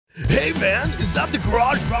Hey man, is that the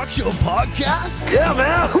Garage Rock Show podcast? Yeah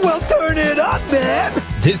man, well turn it up man.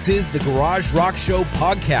 This is the Garage Rock Show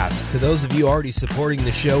podcast. To those of you already supporting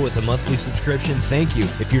the show with a monthly subscription, thank you.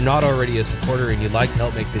 If you're not already a supporter and you'd like to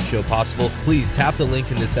help make this show possible, please tap the link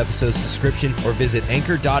in this episode's description or visit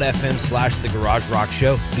anchor.fm/The Garage Rock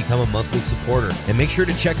Show to become a monthly supporter. And make sure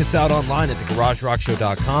to check us out online at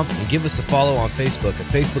thegaragerockshow.com and give us a follow on Facebook at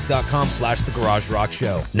facebook.com/The Garage Rock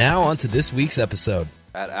Show. Now on to this week's episode.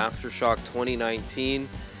 At Aftershock 2019,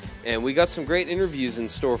 and we got some great interviews in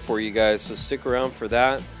store for you guys, so stick around for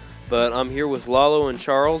that. But I'm here with Lalo and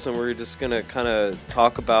Charles, and we're just going to kind of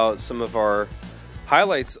talk about some of our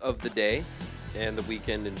highlights of the day and the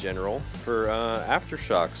weekend in general for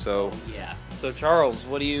Aftershock. So, So Charles,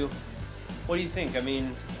 what do you think? I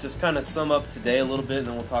mean, just kind of sum up today a little bit, and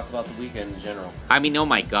then we'll talk about the weekend in general. I mean, oh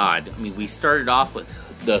my God. I mean, we started off with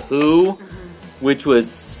The Who, which was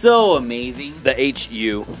so amazing. The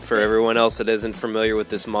HU, for everyone else that isn't familiar with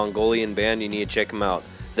this Mongolian band, you need to check them out.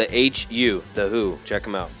 The HU, The Who, check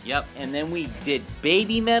them out. Yep, and then we did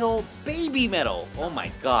Baby Metal. Baby Metal! Oh my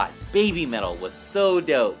God, Baby Metal was so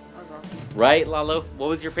dope. Right, Lalo? What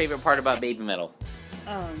was your favorite part about Baby Metal?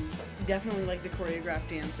 Definitely like the choreographed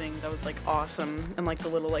dancing. That was like awesome. And like the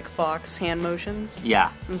little like fox hand motions. Yeah.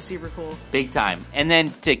 It was super cool. Big time. And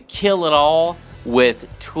then to kill it all with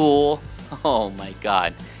Tool. Oh my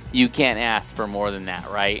God. You can't ask for more than that,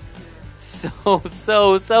 right? So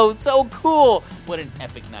cool. What an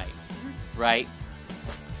epic night, right?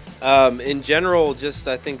 In general,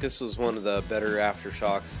 I think this was one of the better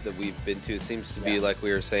Aftershocks that we've been to. It seems to be, like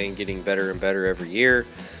we were saying, getting better and better every year.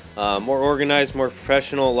 More organized, more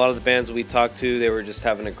professional. A lot of the bands we talked to, they were just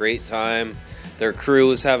having a great time. Their crew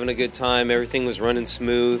was having a good time. Everything was running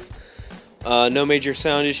smooth. No major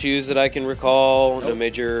sound issues that I can recall. Nope. No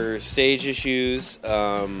major stage issues.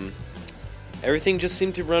 Everything just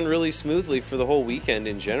seemed to run really smoothly for the whole weekend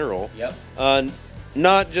in general. Yep.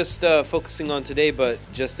 Not just focusing on today, but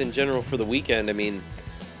just in general for the weekend. I mean,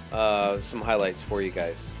 some highlights for you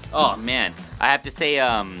guys. Oh, man. I have to say,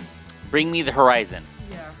 Bring Me the Horizon.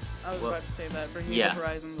 Yeah, I was about to say that. Bring Me the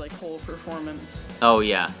Horizon's like whole performance. Oh,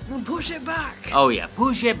 yeah. Well, push it back. Oh, yeah.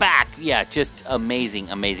 Push it back. Yeah, just amazing,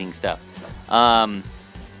 amazing stuff.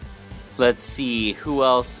 Let's see. Who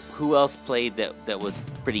else played that was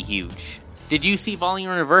pretty huge? Did you see Falling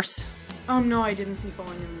in Reverse? No, I didn't see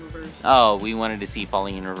Falling in Reverse. Oh, we wanted to see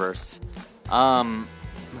Falling in Reverse.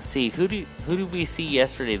 Let's see. Who did we see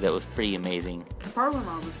yesterday that was pretty amazing? The Parlor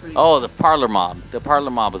Mob was pretty Oh, the Parlor Mob. The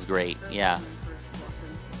Parlor Mob was great. Yeah.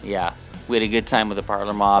 Yeah. We had a good time with the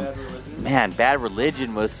Parlor Mob. Man, Bad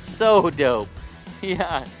Religion was so dope.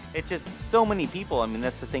 Yeah. It's just so many people. I mean,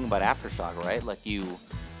 that's the thing about Aftershock, right? Like you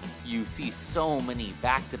see so many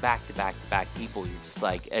back to back people. You're just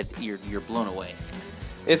like you're blown away.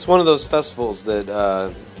 It's one of those festivals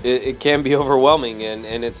that it can be overwhelming,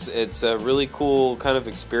 and it's a really cool kind of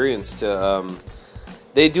experience to.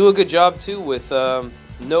 They do a good job too with no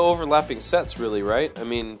overlapping sets, really, right? I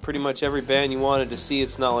mean, pretty much every band you wanted to see.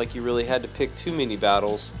 It's not like you really had to pick too many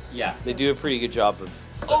battles. Yeah, they do a pretty good job of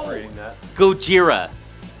separating that. Gojira.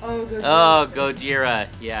 Oh, Gojira. Oh, Gojira.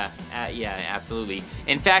 Yeah, yeah, absolutely.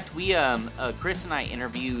 In fact, we Chris and I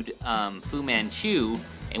interviewed Fu Manchu,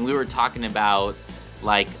 and we were talking about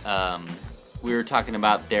their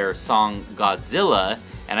song Godzilla,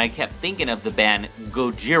 and I kept thinking of the band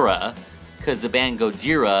Gojira, because the band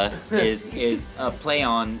Gojira is a play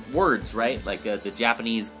on words, right? Like the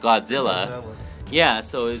Japanese Godzilla. Yeah,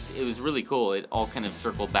 so it was really cool. It all kind of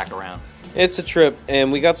circled back around. It's a trip,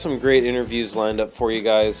 and we got some great interviews lined up for you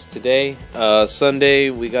guys today. Sunday,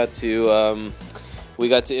 we got to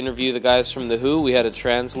interview the guys from The Who. We had a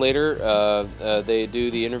translator. They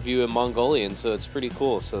do the interview in Mongolian, so it's pretty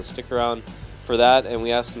cool. So stick around for that, and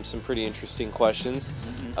we asked them some pretty interesting questions.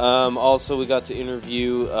 Also, we got to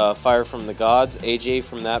interview Fire from the Gods, AJ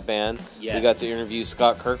from that band. Yes. We got to interview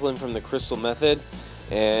Scott Kirkland from the Crystal Method,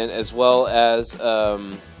 and as well as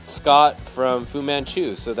Scott from Fu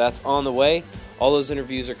Manchu. So that's on the way. All those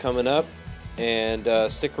interviews are coming up, and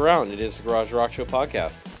stick around. It is the Garage Rock Show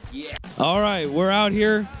podcast. Yeah. All right, we're out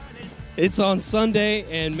here. It's on Sunday,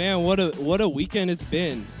 and man, what a weekend it's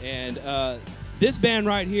been. And this band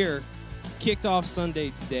right here kicked off Sunday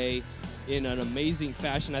today in an amazing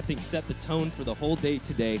fashion. I think set the tone for the whole day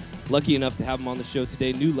today. Lucky enough to have them on the show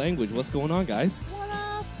today. New Language. What's going on, guys? What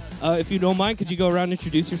up? If you don't mind, could you go around and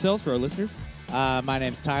introduce yourselves for our listeners? My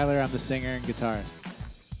name's Tyler. I'm the singer and guitarist.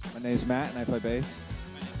 My name's Matt, and I play bass.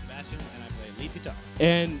 My name's Sebastian, and I play lead guitar.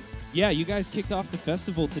 And yeah, you guys kicked off the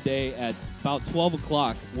festival today at about 12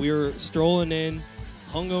 o'clock. We were strolling in,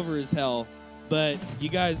 hungover as hell, but you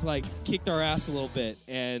guys like kicked our ass a little bit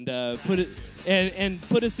and put it and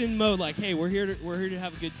put us in mode like, hey, we're here to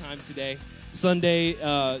have a good time today. Sunday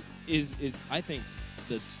is I think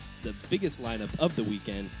the biggest lineup of the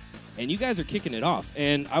weekend, and you guys are kicking it off.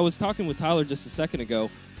 And I was talking with Tyler just a second ago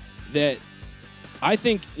that I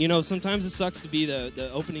think, sometimes it sucks to be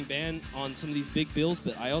the opening band on some of these big bills,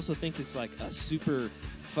 but I also think it's like a super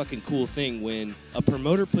fucking cool thing when a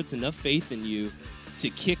promoter puts enough faith in you to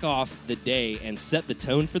kick off the day and set the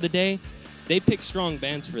tone for the day. They pick strong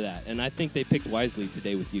bands for that, and I think they picked wisely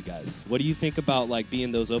today with you guys. What do you think about like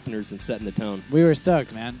being those openers and setting the tone? We were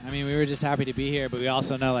stoked, man. I mean, we were just happy to be here, but we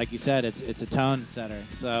also know, like you said, it's a tone setter.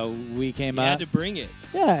 So we came up. You had to bring it.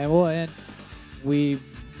 Yeah, and we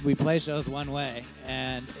play shows one way,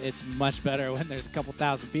 and it's much better when there's a couple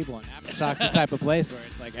thousand people. And Aftershock's the type of place where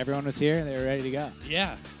it's like everyone was here and they were ready to go.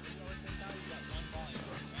 Yeah.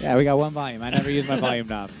 Yeah, we got one volume. I never use my volume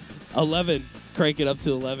knob. 11. Crank it up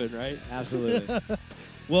to 11, right? Absolutely.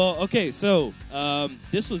 Well, okay, so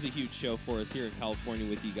this was a huge show for us here in California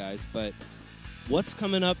with you guys, but what's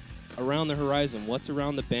coming up around the horizon? What's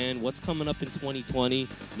around the band? What's coming up in 2020?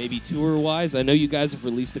 Maybe tour-wise? I know you guys have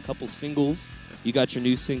released a couple singles. You got your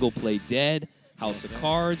new single, Play Dead, House of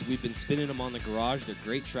Cards. We've been spinning them on the garage. They're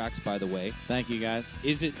great tracks, by the way. Thank you, guys.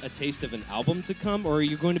 Is it a taste of an album to come, or are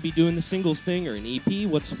you going to be doing the singles thing or an EP?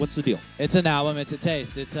 What's the deal? It's an album. It's a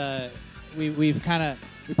taste. It's we put out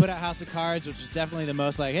House of Cards, which is definitely the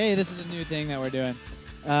most like, hey, this is a new thing that we're doing.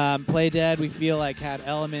 Play Dead, we feel like had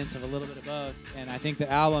elements of a little bit of both, and I think the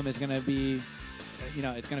album is going to be,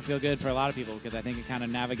 it's going to feel good for a lot of people because I think it kind of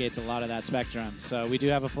navigates a lot of that spectrum. So we do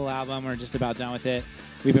have a full album. We're just about done with it.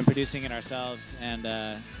 We've been producing it ourselves, and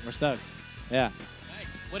we're stoked. Yeah. Nice.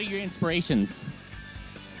 What are your inspirations?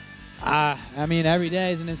 I mean, every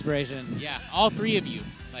day is an inspiration. Yeah, all three of you.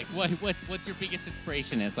 Like, what's your biggest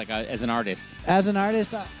inspiration as as an artist? As an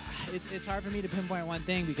artist, it's hard for me to pinpoint one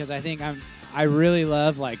thing because I think I really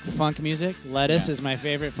love like funk music. Lettuce is my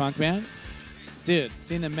favorite funk band. Dude,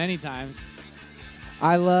 seen them many times.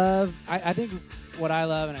 I think what I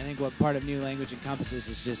love, and I think what part of New Language encompasses,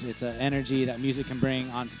 is just it's an energy that music can bring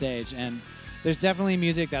on stage. And there's definitely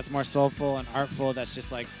music that's more soulful and artful that's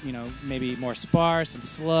just like, maybe more sparse and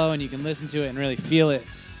slow, and you can listen to it and really feel it.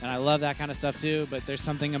 And I love that kind of stuff too, but there's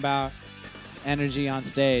something about energy on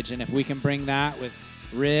stage, and if we can bring that with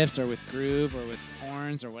riffs or with groove or with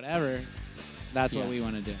horns or whatever, that's what we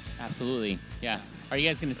want to do. Absolutely. Yeah. Are you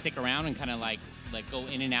guys going to stick around and kind of like go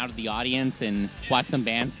in and out of the audience and watch some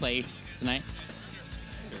bands play tonight?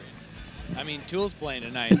 I mean, Tool's playing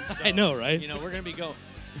tonight. So, I know, right? We're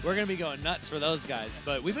gonna be going nuts for those guys.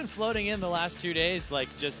 But we've been floating in the last 2 days, like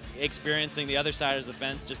just experiencing the other side of the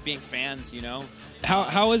fence, just being fans.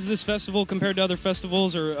 How is this festival compared to other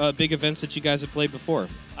festivals or big events that you guys have played before?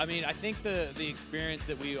 I mean, I think the experience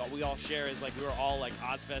that we all share is like we were all like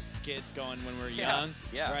Ozfest kids going when we were young,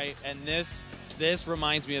 right? And this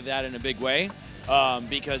reminds me of that in a big way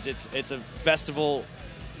because it's a festival.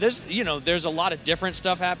 There's a lot of different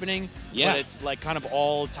stuff happening, but it's like kind of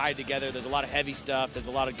all tied together. There's a lot of heavy stuff. There's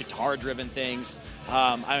a lot of guitar-driven things.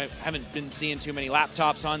 I haven't been seeing too many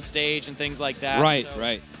laptops on stage and things like that. Right, so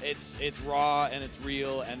right. It's raw and it's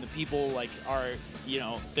real, and the people like are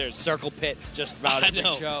there's circle pits just about every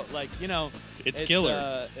show. Like it's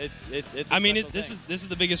killer. It's. I mean, this is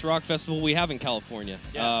the biggest rock festival we have in California,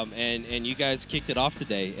 and you guys kicked it off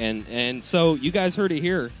today, and so you guys heard it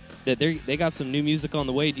here. That they got some new music on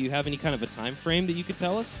the way. Do you have any kind of a time frame that you could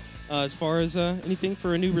tell us as far as anything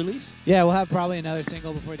for a new release? Yeah, we'll have probably another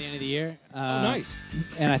single before the end of the year. Nice.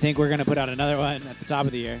 And I think we're going to put out another one at the top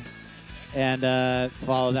of the year and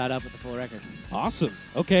follow that up with the full record. Awesome.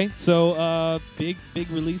 Okay, so big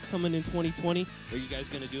release coming in 2020. Are you guys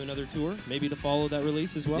going to do another tour, maybe to follow that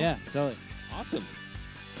release as well? Yeah, totally. Awesome.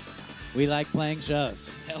 We like playing shows.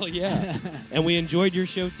 Hell yeah. And we enjoyed your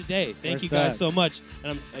show today. Thank you guys so much.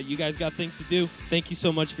 And you guys got things to do. Thank you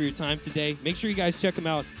so much for your time today. Make sure you guys check them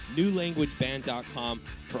out, newlanguageband.com,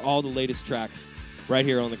 for all the latest tracks right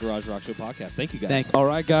here on the Garage Rock Show podcast. Thank you, guys. Thank you. All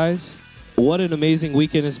right, guys. What an amazing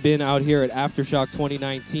weekend has been out here at Aftershock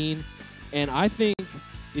 2019. And I think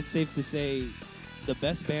it's safe to say the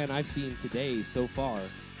best band I've seen today so far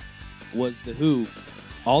was The Who,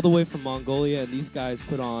 all the way from Mongolia, and these guys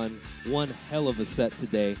put on one hell of a set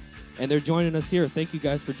today, and they're joining us here. Thank you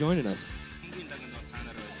guys for joining us.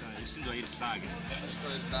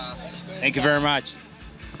 Thank you very much.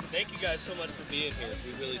 Thank you guys so much for being here.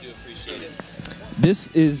 We really do appreciate it. This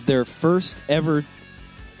is their first ever...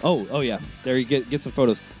 Oh yeah. There you get some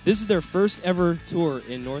photos. This is their first ever tour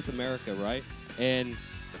in North America, right? And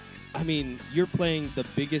I mean, you're playing the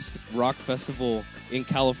biggest rock festival in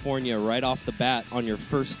California right off the bat on your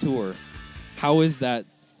first tour. How is that?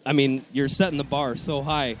 I mean, you're setting the bar so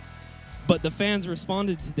high, but the fans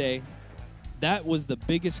responded today. That was the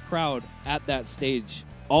biggest crowd at that stage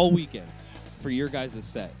all weekend for your guys'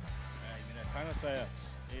 set.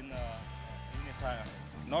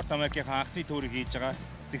 North America анхны төрийг хийж байгаа.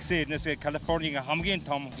 Тэгсэн эрнээсээ Калифорнигийн хамгийн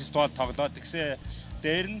том фестивал тоглоод тэгсэн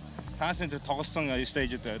дээр нь таасан дээр тоглосон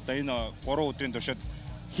стейжд одоо энэ 3 өдрийн туршид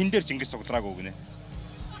хин дээр ч ингэж цуглараагүй гинэ.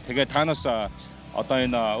 Тэгээ танаас одоо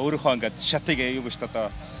энэ өөрийнхөө ингээд шатыг юу гэж одоо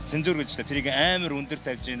цензур гэж та тэрийг амар өндөр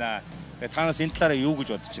тавьж байна. Тэгээ танаас энэ талаараа юу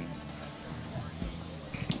гэж бодож байна?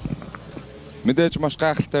 Мэдээж маш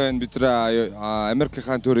гайхалтай байна. Бид нэр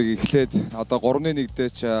Америкийн төрийг эхлээд одоо 3-1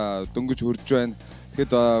 дээч дөнгөж хөрж байна.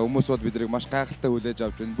 Тэгэхэд хүмүүс бол биднийг маш гайхалтай хүлээж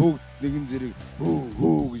авч байна. Бүгд нэгэн зэрэг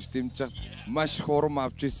хөө гэж дэмжиж хад маш их урам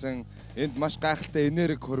авч исэн. Энд маш гайхалтай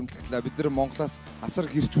энерги хөөрөмтлөлөө. Бид нар Монголоос асар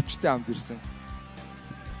гэрч хүчтэй хамт ирсэн.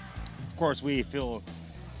 Of course, we feel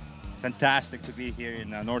fantastic to be here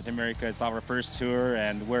in North America. It's our first tour,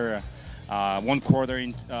 and we're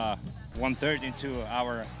 1/3 into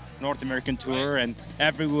our North American tour, and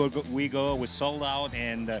everywhere we go, we're sold out,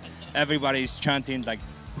 and everybody's chanting like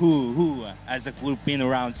 "Who?" as if we've been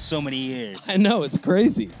around so many years. I know, it's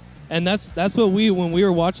crazy, and that's what when we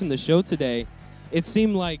were watching the show today, it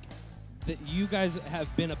seemed like that you guys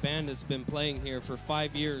have been a band that's been playing here for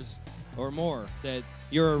 5 years or more. That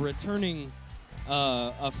you're a returning,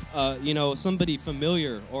 somebody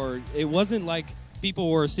familiar, or it wasn't like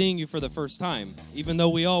people were seeing you for the first time, even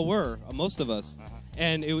though we all were, most of us.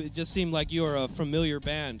 And it just seemed like you were a familiar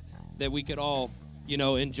band that we could all,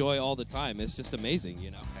 enjoy all the time. It's just amazing,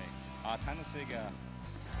 танасыг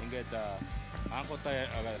ингээд анхудаа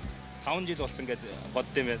 5 жил болсон гэд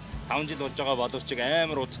боддсон байт. 5 жил болж байгаа боловч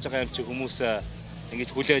амар удаж байгаа юм чи хүмүүс ингэж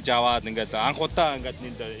хүлээж аваад ингээд анхудаа ингээд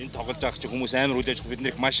энэ тоглож байгаа чи хүмүүс амар хүлээж бид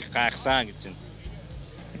нарыг маш их гайхсан гэж байна.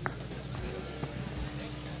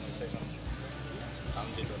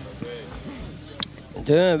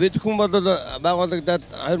 Тэгээ бид хүн бол байгуулагдаад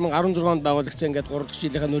 2016 онд байгуулагдсан ингээд 3 дахь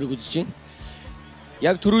жилийнхаа нөрийг үзэж байна.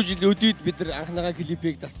 Яг түрүү жил өдөөд бид нар анхныхаа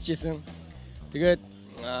клипийг засчихсан. Тэгээд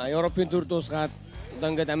Европын тур дуусгаад одоо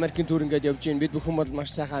ингээд Америкийн тур ингээд явж байна. Бид бүхэн бол маш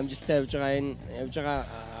сайхан амжилттай явж байгаа. Энэ явж байгаа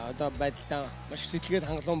одоо байдалтай маш их сэтгэлгээд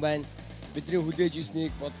хангалуун байна. Бидний хүлээж ирснийг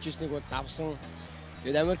бодож ирснийг бол давсан.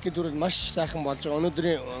 Тэгээд Америкийн тур маш сайхан болж байгаа.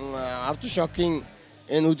 Өнөөдрийн Aftershock-ийн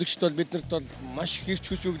энэ үзэгчд бол биднэрт бол маш их хэрч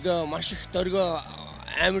хүч өглөө, маш их дөргөө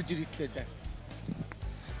амар зэрэгтлээ.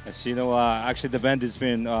 As you know, actually the band has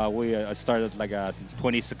been we started like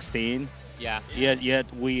 2016. Yeah.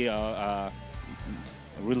 Yet we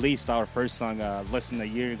released our first song less than a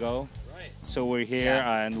year ago. Right. So we're here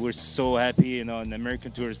and we're so happy. And the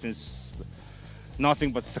American tour has been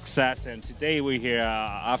nothing but success. And today we're here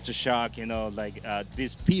Aftershock.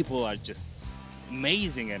 These people are just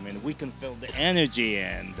amazing. I mean, we can feel the energy,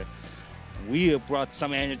 and we brought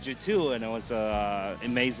some energy too, and it was an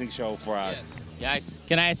amazing show for us. Yes.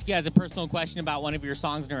 Can I ask you guys a personal question about one of your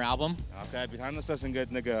songs in your album? Okay, бид ханаасаас ингээд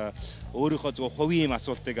нэг өөрийнхөө зөв хувийн юм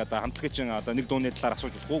асуултыг одоо хамтлагчин одоо нэг дууны талаар асууж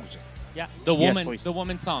болох уу гэж. Yeah, the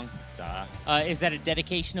woman song. Is that a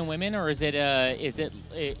dedication to women, or is there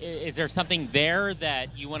something there that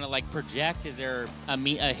you want to like project? Is there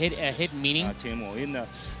a hidden meaning? Тийм үү.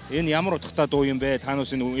 Энэ ямар утгатай дуу юм бэ? Та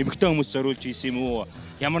нүс энэ эмэгтэй хүмүүс зориулж хийсэн юм уу?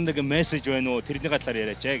 Ямар нэгэн мессеж байна уу? Тэрний талаар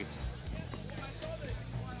яриач гэж.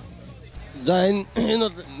 За энэ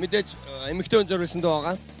бол мэдээж эмэгтэй хүн зориулсан дуу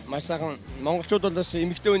байгаа. Маш сайхан монголчууд бол бас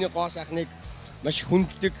эмэгтэй хүний гоо сайхныг маш их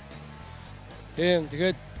хүнддэг. Тийм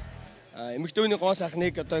тэгээд эмэгтэй хүний гоо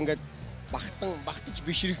сайхныг одоо ингээд багтаж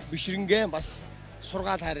бишрэнгээ бас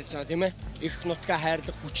сургаал хайрлаж байгаа тийм ээ. Их нутгаа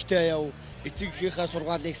хайрлах хүчтэй яв. Эцэг эхийнхээ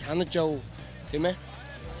сургаалыг санаж яв тийм ээ.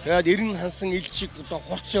 Тэгээд эрен хансан ил шиг одоо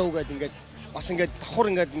хурц яв гэдэг ингээд бас ингээд давхар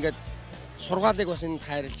ингээд сургаалыг бас энд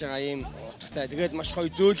хайрлаж байгаа юм утгатай. Тэгээд маш гоё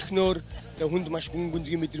зөөлхнөөр хүнд маш гүн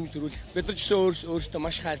гүнзгий мэдрэмж төрүүлэх. Бид нар ч гэсэн өөрсдөө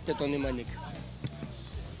маш хайртай дууны маань нэг.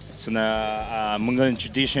 It's a Mongolian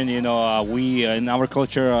tradition, we in our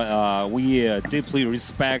culture we deeply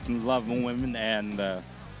respect and love women, and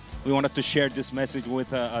we wanted to share this message with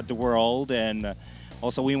the world, and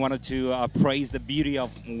also we wanted to praise the beauty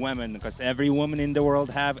of women, because every woman in the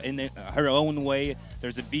world have in her own way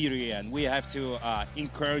there's a beauty, and we have to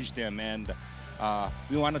encourage them, and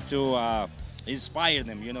we wanted to inspire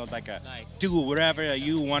them, nice. Do whatever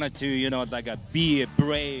you wanted to, be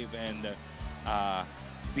brave and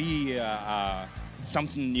be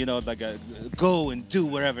something, go and do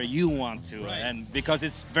whatever you want to, right. And because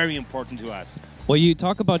it's very important to us. Well, you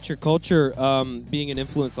talk about your culture being an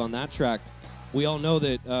influence on that track. we all know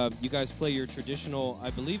that you guys play your traditional, I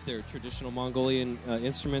believe they're traditional Mongolian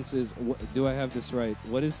instruments. Do I have this right?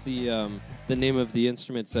 What is the name of the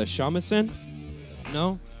instruments? Shamisen?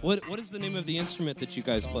 No? What is the name of the instrument that you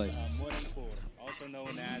guys play? Also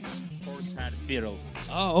known as horse-head fiddle.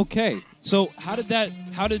 Oh, okay. So how did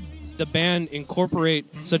the band incorporate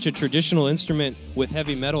such a traditional instrument with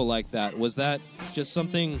heavy metal like that? Was that just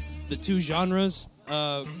something, the two genres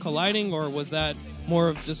colliding, or was that more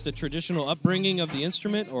of just a traditional upbringing of the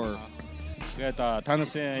instrument, or? Тэгээд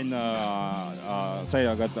танаас энэ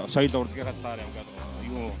сая соёл урлагийн талаар ингээд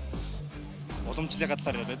юу уламжлалын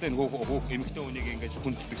талаар яриад энэ эмэгтэй хүнийг ингээд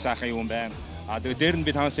хүндэлдэг сайхан юм байна. Тэгээд дээр нь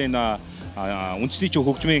би танаас энэ үндэсний чинь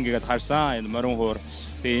хөгжмийн ингээд харсан энэ морин хуур.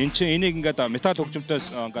 Тэгээд энэ чинь энийг ингээд металл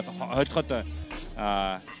хөгжмөнтөөс ингээд хойлоход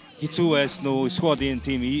хэцүү байсан уу? Эсвэл энэ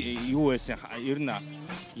тийм юу байсан? Ер нь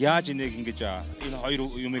яаж энийг ингэж энэ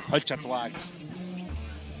хоёр юмыг холж чадваа?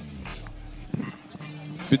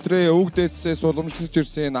 Бидний өвөг дээдсээс уламжлаж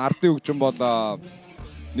ирсэн энэ ардын хөгжим бол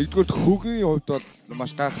нэгдүгээр хөгийн хувьд бол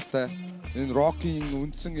маш гайхалтай. Энэ рокийн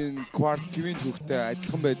үндсэн энэ кварт квинт хөгтэй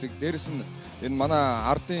адилхан байдаг. Дээрэс нь энэ манай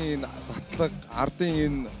ардын энэ татлаг, ардын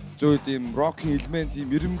энэ зүйд ийм рокийн элемент, ийм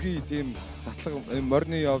ирэмгий, тийм татлаг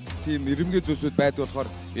морины явдал, тийм ирэмгий зүйлсүүд байдаг болохоор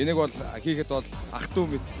энийг бол хийхэд бол ах ト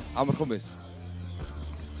ゥ мэт амархан байсан.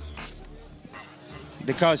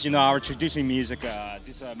 Because our traditional music,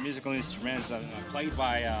 these musical instruments are played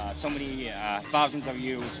by so many thousands of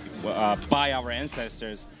years by our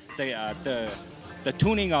ancestors. The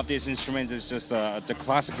tuning of these instruments is just the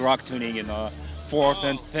classic rock tuning, fourth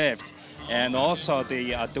and fifth, and also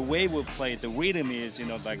the way we play, the rhythm is,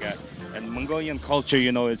 like in Mongolian culture,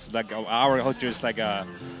 it's like our culture is like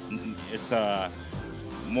it's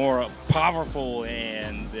more powerful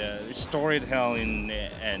and storytelling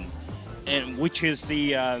and which is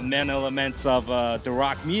the main elements of the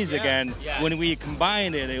rock music, when we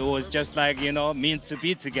combined it, it was just like meant to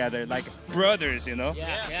be together, like brothers,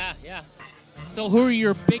 Yeah. So, who are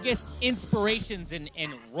your biggest inspirations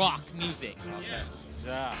in rock music?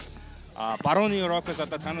 За, барууны рокоос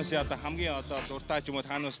одоо танаас одоо хамгийн одоо дуртай ч юм уу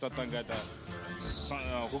танаас одоо ингээд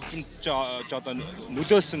хөгжимч одоо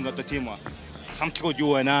нөлөөлсөн одоо тийм хамтлагууд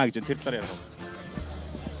юу байна гэж тэр талаар ярих.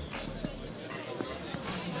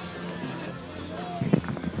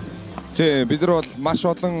 Бид нар бол маш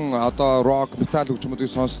олон одоо рок, метал хөгжмүүдийг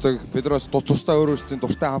сонсдог. Бид нар бас тусдаа өөрөөсөө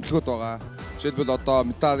дуртай хамтлагууд байгаа. Жишээлбэл одоо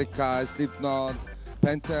Metallica, Slipknot,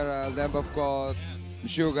 Pantera, Lamb of God,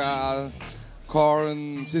 Manchu,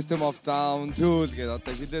 Korn, System of Down, Tool гэдэг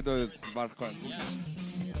одоо хилээд барахгүй.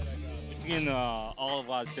 Between all of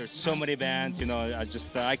us, there's so many bands.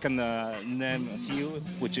 I can name a few,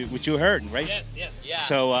 which you heard, right? Yes. Yeah.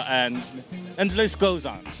 So and the list goes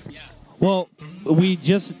on. Yeah. Well, we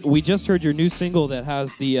just heard your new single that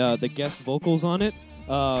has the guest vocals on it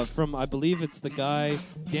from, I believe it's the guy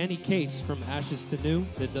Danny Case from Ashes to New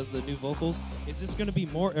that does the new vocals. Is this going to be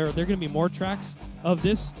more? Are there going to be more tracks of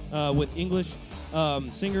this with English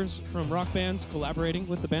singers from rock bands collaborating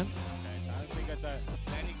with the band? I think that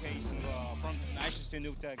Danny Case from Ashes to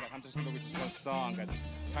New хамтарсан гэж сонссон.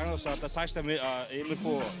 Танаас одоо цаашдаа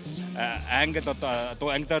иймэрхүү англи одоо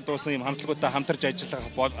англиар дуусан юм хамтлагуудтай хамтарч ажиллах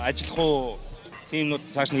уу тиймнүүд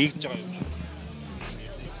цааш нь хийгдэж байгаа юм.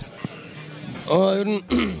 Ер нь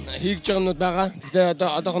хийгдэж байгаа юмнууд байгаа. Гэхдээ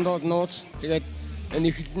одоохондоо нууц. Тэгээд энэ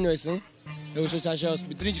эхлэл нь байсан. Өөрөөсөө цаашаа бас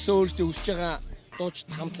бидний ч гэсэн өөрсдөө өсөж байгаа дууч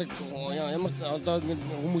хамтлаг ямар одоо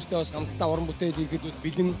хүмүүстэй бас хамтдаа уран бүтээл хийхэд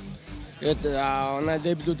бэлэн. Тэгээд манай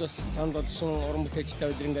лейблүүд бас санд болсон уран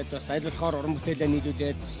бүтээлчтэй бид ингээд бас айлуулахаар уран бүтээлээ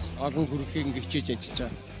нийлүүлээд бас олон хүрхийг ингээд хичээж ажиллаж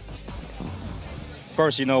байгаа. Of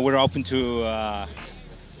course, we're open to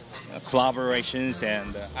collaborations,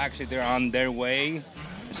 and actually they're on their way.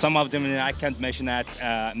 Some of them I can't mention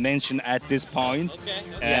at this point. Okay.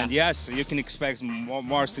 And yes, you can expect more.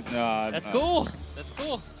 That's cool.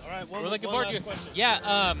 All right, we're looking forward to it.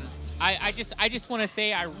 Yeah. I just want to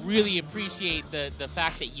say I really appreciate the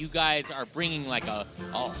fact that you guys are bringing like a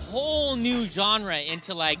whole new genre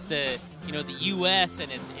into like the U.S. and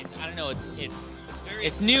it's I don't know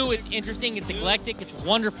it's new, it's interesting, it's eclectic, it's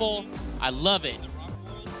wonderful. I love it.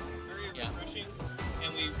 Very refreshing,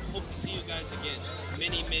 and we hope to see you guys again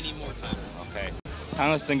many more times. Okay.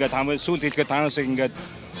 Танаас ингээд хамгийн сүүл хэлгээд танаас ингээд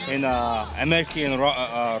энэ Америкийн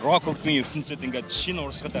рок хөгжмийн ертөнцид ингээд шинэ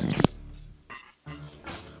урсгал авчих.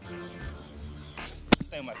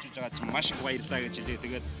 Маш их баярлалаа гэж хэлээ.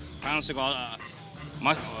 Тэгээд танасыг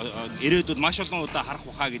ирээдүйд маш олон удаа харах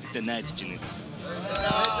ухаа гэдэгтээ найдаж байна.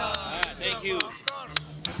 Thank you.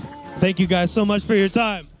 Thank you guys so much for your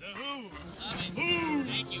time.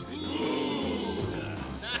 Thank you.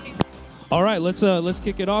 Nice. All right, let's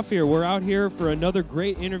kick it off here. We're out here for another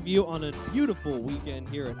great interview on a beautiful weekend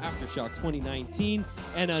here at Aftershock 2019,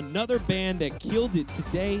 and another band that killed it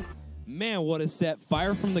today. Man, what a set.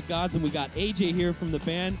 Fire from the Gods, and we got AJ here from the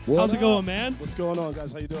band. How's it going, man? What's going on,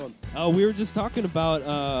 guys? How you doing? We were just talking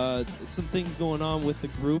about some things going on with the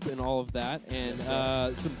group and all of that, and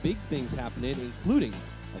some big things happening, including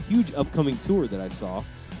a huge upcoming tour that I saw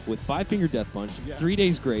with Five Finger Death Punch, 3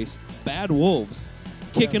 Days Grace, Bad Wolves,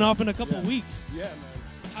 kicking off in a couple weeks. Yeah, man.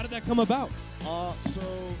 How did that come about? So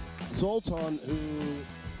Zoltan, who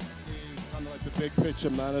is kind of like the big picture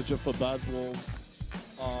manager for Bad Wolves,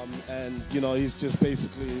 and you know he's just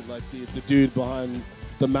basically like the dude behind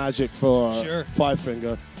the magic for Five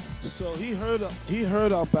Finger. So he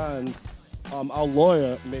heard our band. Our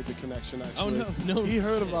lawyer made the connection actually. Oh no! He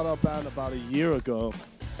heard about our band about a year ago,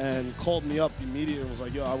 and called me up immediately and was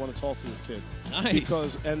like, "Yo, I want to talk to this kid." Nice.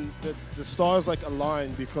 Because the stars like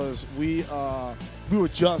aligned because we were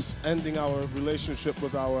just ending our relationship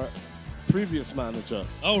with our previous manager.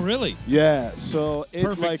 Oh really? Yeah. So it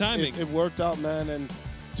Perfect timing. It worked out, man. And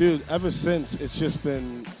dude, ever since it's just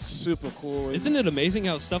been super cool. Isn't it amazing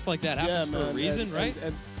how stuff like that happens for a man, reason, right?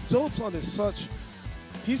 And Zoltan is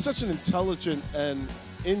he's such an intelligent and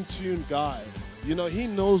in tune guy. You know, he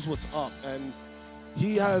knows what's up, and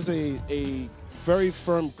he has a very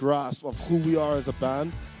firm grasp of who we are as a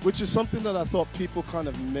band, which is something that I thought people kind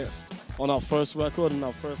of missed on our first record and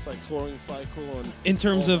our first like touring cycle. And in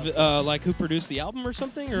terms of like who produced the album or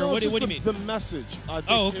something, or no, what do you mean? The message. I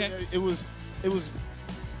think okay. It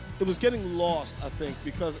was getting lost, I think,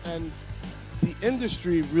 because the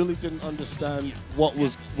industry really didn't understand what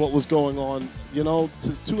was going on, you know,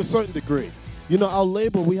 to a certain degree. You know, our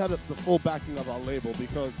label, we had the full backing of our label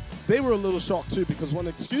because they were a little shocked too, because when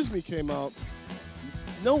Excuse Me came out,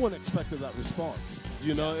 no one expected that response.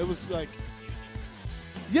 You know, it was like,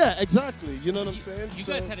 yeah, exactly. You know what I'm saying? You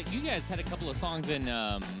guys had a couple of songs in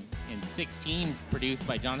 16 produced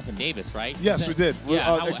by Jonathan Davis, right? Yes, we did.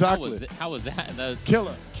 Yeah, exactly. How was that?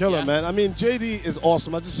 Killer, man. I mean, JD is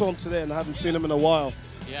awesome. I just saw him today, and I haven't seen him in a while.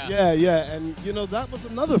 Yeah. And, you know, that was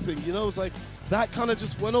another thing. You know, it was like that kind of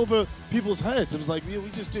just went over people's heads. It was like, we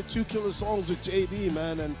just did 2 killer songs with JD,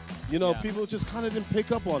 man. And, you know, people just kind of didn't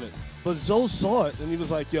pick up on it. But Zoe saw it, and he was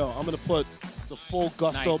like, yo, I'm going to put the full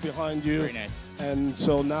gusto behind you. Very nice. And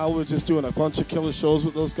so now we're just doing a bunch of killer shows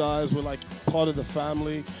with those guys. We're like part of the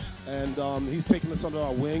family. And he's taking us under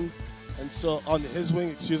our wing. And so, on his wing,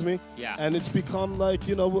 excuse me. Yeah. And it's become like,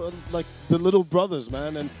 you know, like the little brothers,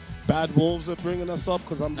 man. And Bad Wolves are bringing us up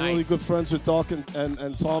because I'm really good friends with Doc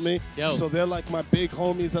and Tommy. Dope. So they're like my big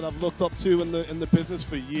homies that I've looked up to in the business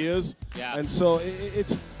for years. Yeah. And so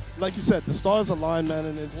it's like you said, the stars aligned, man,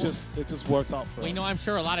 and it just worked out for us. Well, you know, I'm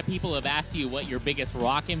sure a lot of people have asked you what your biggest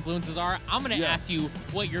rock influences are. I'm going to ask you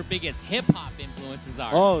what your biggest hip-hop influences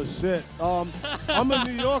are. Oh, shit. I'm a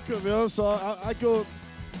New Yorker, man, so I go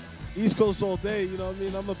East Coast all day, you know what I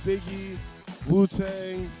mean? I'm a Biggie,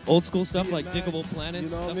 Wu-Tang. Old school stuff like Diggable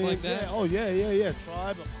Planets, you know stuff what I mean? like that? Yeah. Oh, yeah.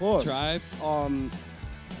 Tribe, of course. Tribe.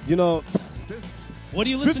 You know... What do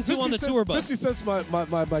you listen to on the tour bus? 50 Cent's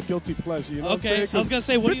my guilty pleasure, you know okay, what I'm saying? I was going to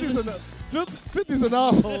say, what do you listen to? 50's an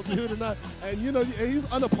asshole, dude, and you know, he's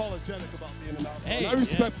unapologetic about being an asshole. Hey, I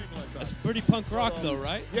respect people like that. That's pretty punk rock, though,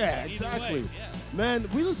 right? Yeah, Either exactly. way, yeah. Man,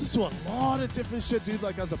 we listen to a lot of different shit, dude,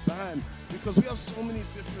 like as a band, because we have so many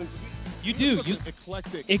different... You do. Such an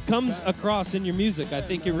eclectic it comes band, across in your music. Yeah, I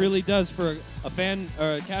think man. it really does for a fan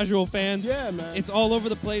or casual fans. Yeah, man. It's all over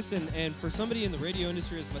the place, and for somebody in the radio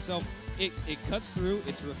industry as myself, it cuts through.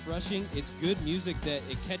 It's refreshing. It's good music that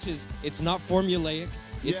it catches. It's not formulaic.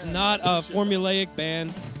 It's not a formulaic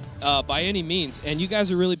band by any means. And you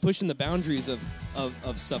guys are really pushing the boundaries of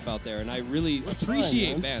stuff out there, and I really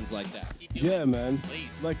appreciate bands like that. Yeah, man.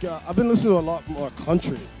 Like I've been listening to a lot more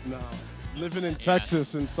country now. Living in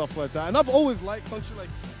Texas and stuff like that, and I've always liked country, like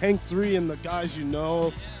Hank 3 and the guys you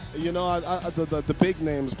know, the big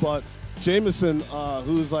names. But Jameson,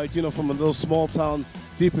 who's like from a little small town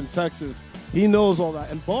deep in Texas, he knows all that.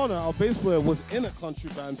 And Bonner, our bass player, was in a country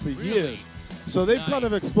band for years, so they've kind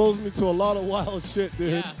of exposed me to a lot of wild shit,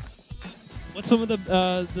 dude. Yeah. What's some of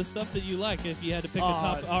the stuff that you like? If you had to pick a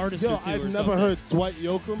top artist or two, I've never heard Dwight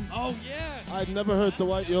Yoakam. Oh yeah. I'd never heard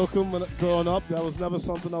Dwight Yoakam growing up. That was never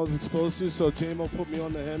something I was exposed to. So J-Mo put me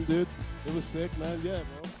on to him, dude. It was sick, man. Yeah,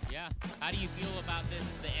 bro. Yeah. How do you feel about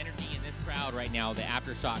the energy in this crowd right now? The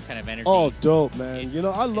Aftershock kind of energy. Oh, dope, man.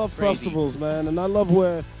 I love festivals, man, and I love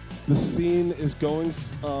where the scene is going. If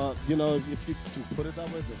you can put it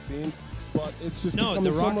that way, the scene. But it's just becoming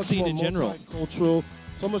the so rock much scene more in general. multicultural,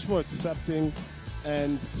 so much more accepting.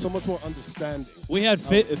 and so much more understanding. We had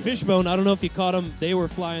Fishbone. I don't know if you caught them. They were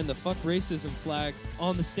flying the fuck racism flag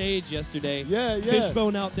on the stage yesterday. Yeah.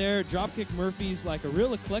 Fishbone out there. Dropkick Murphys, like a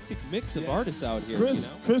real eclectic mix of artists out here.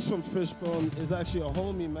 Chris from Fishbone is actually a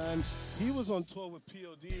homie, man. He was on tour with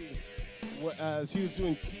POD as he was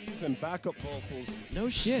doing keys and backup vocals. No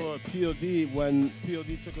shit. For POD when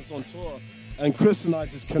POD took us on tour. And Chris and I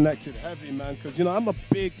just connected heavy, man, because, you know, I'm a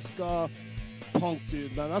big ska punk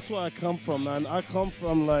dude, man. That's where I come from, man. I come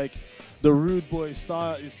from, like, the rude boy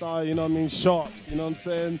style, you know what I mean, sharps, you know what I'm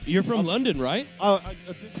saying? You're from London, right? I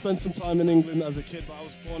did spend some time in England as a kid, but I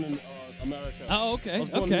was born in America. Oh, okay, I was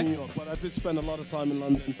born in New York, but I did spend a lot of time in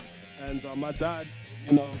London. And my dad,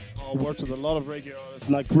 you know, worked with a lot of reggae artists,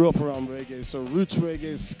 and I grew up around reggae. So roots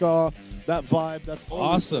reggae, ska, that vibe, that's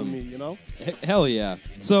always awesome. For me, you know? Hell yeah.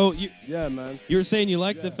 So yeah, man. You were saying you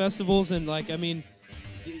like the festivals, and like, I mean,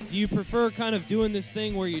 do you prefer kind of doing this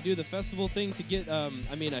thing where you do the festival thing to get,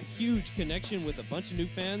 I mean, a huge connection with a bunch of new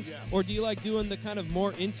fans? Or do you like doing the kind of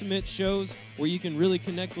more intimate shows where you can really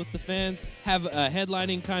connect with the fans, have a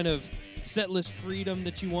headlining kind of set list freedom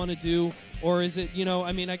that you want to do? Or is it, you know,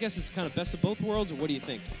 I mean, I guess it's kind of best of both worlds, or what do you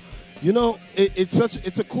think? You know,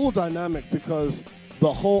 it's a cool dynamic because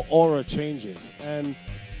the whole aura changes, and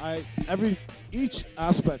each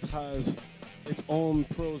aspect has its own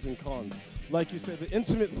pros and cons. Like you said, the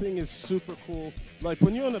intimate thing is super cool. Like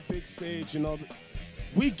when you're on a big stage, you know,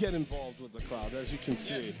 we get involved with the crowd, as you can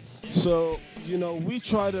see. So, you know, we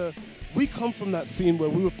come from that scene where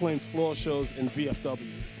we were playing floor shows in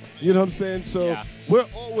VFWs. You know what I'm saying? So we're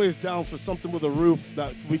always down for something with a roof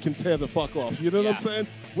that we can tear the fuck off. You know what I'm saying?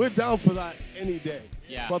 We're down for that any day.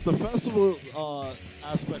 Yeah. But the festival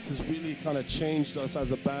aspect has really kind of changed us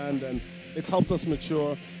as a band, and it's helped us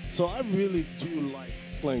mature. So I really do like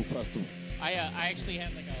playing festivals. I actually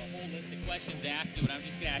had like a whole list of questions to ask you, but I'm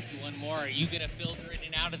just going to ask you one more. Are you going to filter in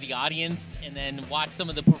and out of the audience and then watch some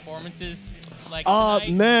of the performances? Like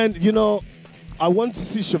man, you know, I wanted to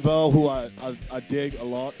see Chevelle, who I dig a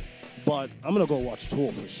lot, but I'm going to go watch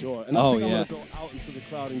Tool for sure. And I think I'm going to go out into the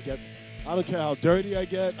crowd and I don't care how dirty I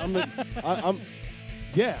get.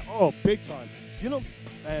 Big time. You know,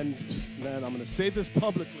 and man, I'm going to say this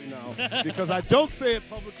publicly now because I don't say it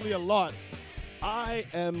publicly a lot. I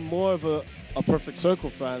am more of a Perfect Circle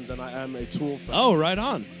fan than I am a Tool fan. Oh, right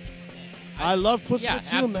on. I love Pussy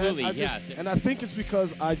too, man. Yeah. And I think it's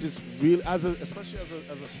because I just really, especially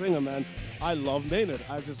as a singer, man, I love Maynard.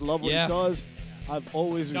 I just love what he does. I've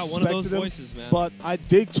always respected one of those him. voices, man. But I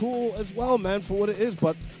dig Tool as well, man, for what it is.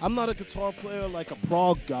 But I'm not a guitar player like a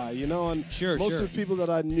prog guy, you know? And most of the people that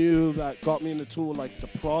I knew that got me into Tool, like the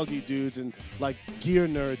proggy dudes and like gear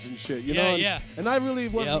nerds and shit, you know? And I really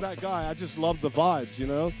wasn't that guy. I just loved the vibes, you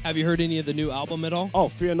know? Have you heard any of the new album at all? Oh,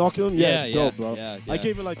 Fear Inoculum? Yeah, it's dope, bro. Yeah. I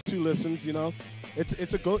gave it like 2 listens, you know?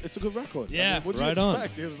 It's a good record. Yeah, I mean, what do right you on.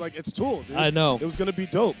 expect? It was like, it's Tool, dude. I know. It was going to be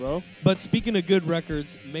dope, bro. But speaking of good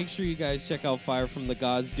records, make sure you guys check out Fire from the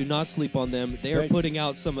Gods. Do not sleep on them. They are putting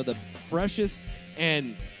out some of the freshest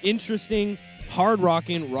and interesting,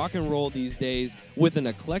 hard-rocking rock and roll these days with an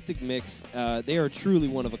eclectic mix. They are truly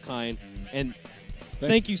one of a kind. And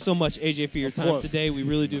thank you so much, AJ, for your time today. We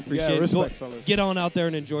really do appreciate it. Respect, fellas. Get on out there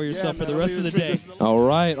and enjoy yourself for the rest of the day. this- All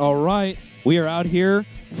right. We are out here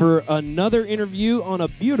for another interview on a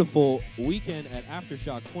beautiful weekend at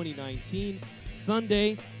Aftershock 2019,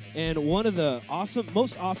 Sunday. And one of the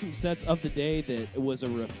most awesome sets of the day that was a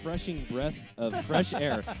refreshing breath of fresh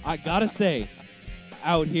air. I got to say,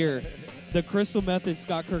 out here, the Crystal Method,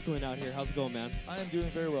 Scott Kirkland out here. How's it going, man? I am doing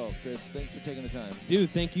very well, Chris. Thanks for taking the time. Dude,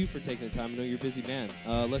 thank you for taking the time. I know you're a busy man.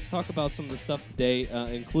 Let's talk about some of the stuff today,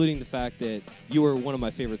 including the fact that you were one of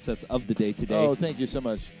my favorite sets of the day today. Oh, thank you so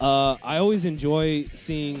much. I always enjoy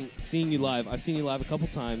seeing you live. I've seen you live a couple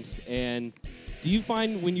times. And do you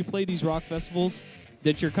find when you play these rock festivals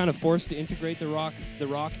that you're kind of forced to integrate the rock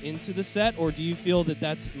into the set, or do you feel that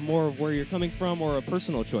that's more of where you're coming from, or a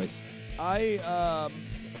personal choice? I'm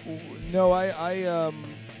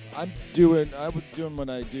doing what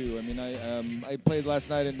I do. I mean, I played last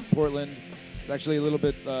night in Portland. Actually, a little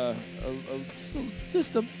bit,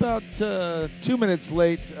 just about 2 minutes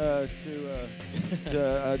late to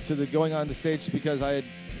the going on the stage because I'd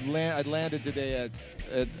landed today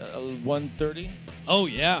at 1:30. Oh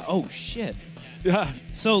yeah. Oh shit. Yeah.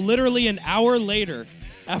 So literally an hour lator,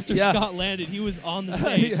 after Scott landed, he was on the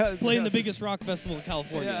stage playing the biggest rock festival in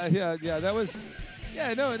California. Yeah. That was.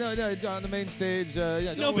 Yeah, no, on the main stage.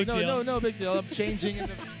 No big deal. No big deal. I'm changing in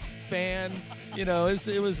the fan. You know,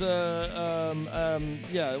 it was a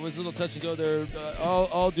little touch and go there.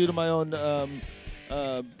 All due to my own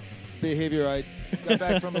behavior. got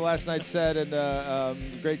back from the last night's set, and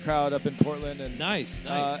great crowd up in Portland. And nice.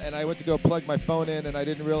 And I went to go plug my phone in, and I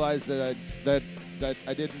didn't realize that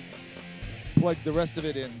I didn't plug the rest of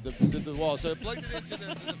it in to the wall. So I plugged it into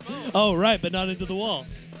the phone. Oh, right, but not into the wall.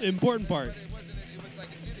 Important part. It was I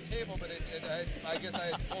could see the cable, but I guess I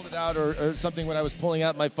had pulled it out or something when I was pulling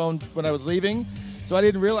out my phone when I was leaving. So I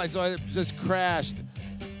didn't realize. So I just crashed.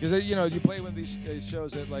 Because you play one of these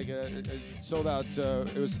shows at like sold out.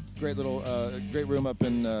 It was a great little great room up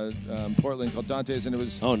in Portland called Dante's, and it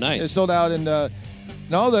was nice. It sold out, and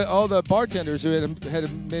all the bartenders who had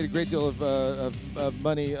made a great deal of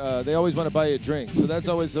money, they always want to buy you a drink. So that's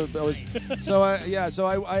always. So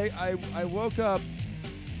I woke up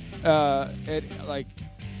at like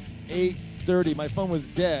 8:30. My phone was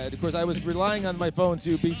dead. Of course, I was relying on my phone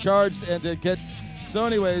to be charged and to get. So,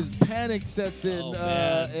 anyways, panic sets in,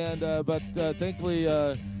 but thankfully,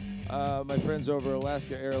 my friends over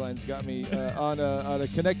Alaska Airlines got me on a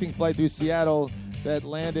connecting flight to Seattle that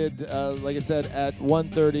landed, like I said, at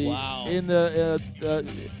 1:30 Wow. in the.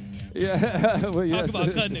 Yeah, well, Talk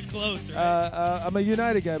about cutting it close, right? I'm a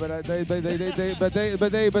United guy, but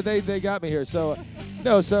they got me here. So,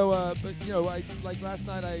 no, so but I like last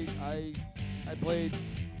night I played,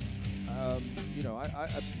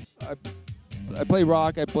 I play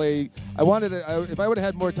rock. I wanted to. If I would have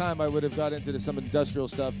had more time, I would have got into some industrial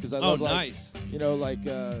stuff because I love. Nice.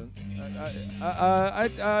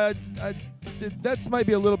 That's might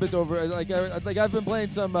be a little bit over. I've been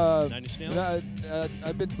playing some. Nine Inch Nails?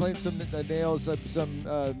 I've been playing some nails, some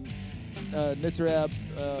Nitzarab.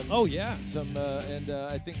 Oh yeah. Some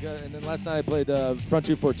I think and then last night I played Front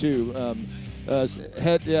 242.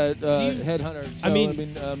 Headhunter. So, I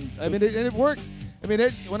mean, it works. I mean,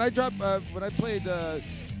 when I played,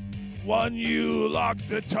 1, you lock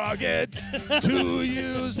the target, 2,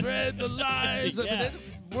 you spread the lies. Yeah. I mean, it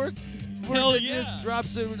works. Hell It yeah. just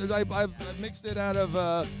drops it. I mixed it out of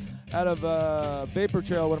Vapor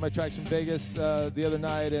Trail, one of my tracks from Vegas, the other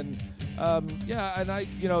night, and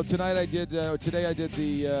and tonight I did. Today I did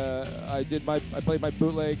I played my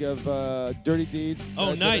bootleg of Dirty Deeds.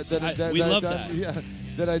 Oh, nice. We love that. Yeah,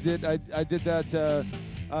 that I did. I did that.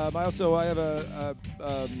 I have a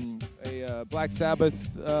Black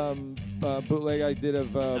Sabbath bootleg I did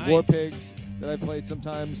of War Pigs that I played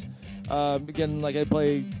sometimes. Again, like I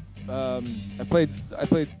played some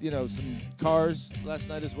Cars last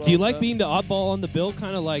night as well. Do you like being the oddball on the bill,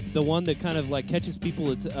 kind of like the one that kind of like catches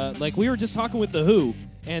people? Like we were just talking with the Who,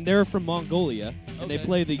 and they're from Mongolia, and they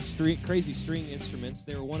play these crazy string instruments.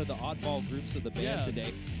 They were one of the oddball groups of the band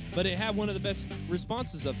today, but it had one of the best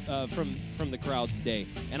responses from the crowd today.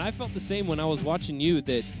 And I felt the same when I was watching you,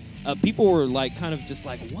 that people were like kind of just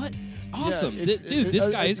like, what? Awesome, Yeah, this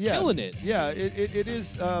guy is killing it. Yeah, it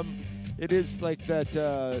is. It is like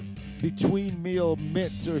that between meal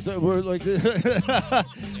mint or so. We're like,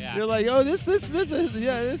 they're like, oh, this is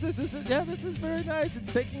very nice.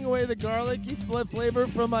 It's taking away the garlicky flavor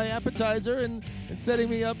from my appetizer and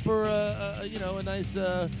setting me up for a nice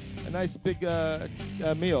big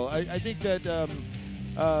meal. I think that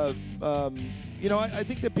I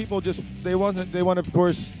think that people just they want of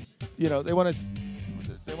course they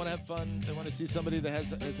want to have fun. They want to see somebody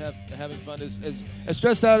that is having fun. As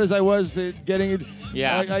stressed out as I was getting it,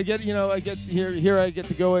 I get here. I get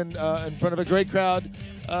to go in front of a great crowd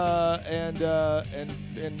and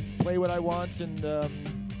play what I want and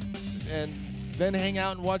then hang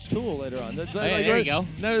out and watch Tool later on. That's there you go.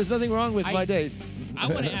 No, there's nothing wrong with my day. I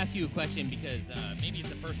want to ask you a question because maybe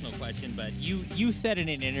it's a personal question, but you said in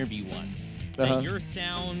an interview once that your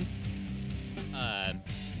sounds,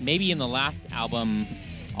 maybe in the last album,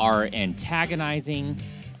 are antagonizing,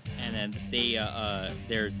 and then they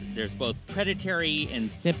there's both predatory and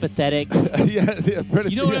sympathetic. You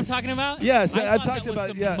know what I'm talking about? Yes, I've talked that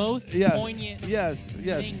was about the most poignant thing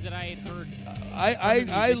that I had heard.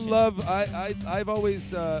 I've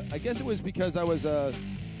always I guess it was because I was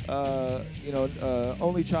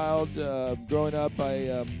only child growing up.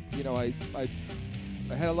 I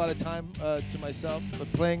had a lot of time to myself, but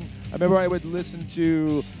playing. I remember I would listen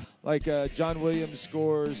to like John Williams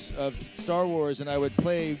scores of Star Wars, and I would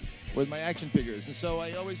play with my action figures, and so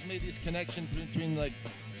I always made this connection between like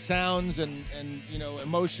sounds and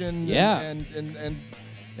emotion. Yeah. And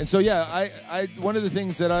so I one of the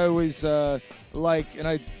things that I always like, and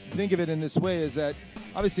I think of it in this way, is that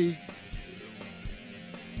obviously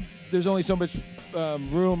there's only so much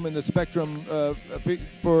room in the spectrum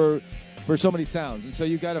for so many sounds, and so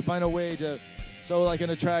you've got to find a way to. So like in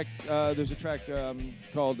a track, there's a track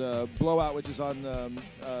called Blowout, which is on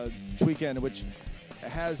Tweekend, which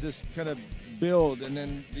has this kind of build, and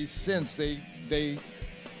then these synths, they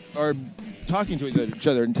are talking to each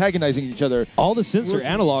other, antagonizing each other. All the synths are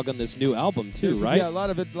analog on this new album too, right? Yeah, a lot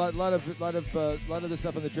of it, lot of the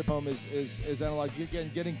stuff on the trip home is analog.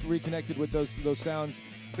 Again, getting reconnected with those sounds.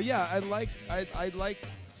 But yeah, I like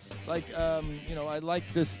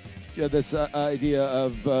this idea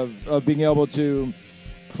of being able to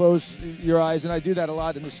close your eyes, and I do that a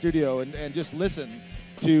lot in the studio, and just listen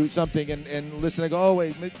to something and listen. I go, oh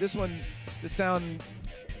wait, this sound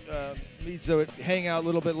needs to hang out a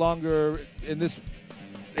little bit longer in this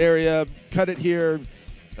area. Cut it here.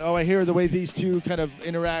 Oh, I hear the way these two kind of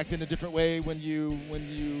interact in a different way when you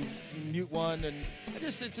mute one, and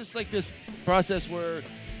it's just like this process where,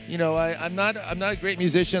 you know, I'm not a great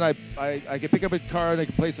musician. I can pick up a guitar and I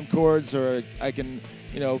can play some chords, or I can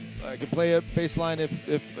play a bass line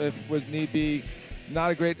if was need be. I'm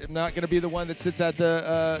not going to be the one that sits at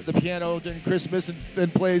the piano during Christmas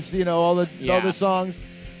and plays, you know, all the songs.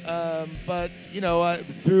 But you know,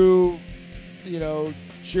 through, you know,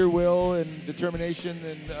 sheer will and determination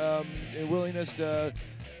and willingness to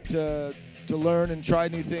learn and try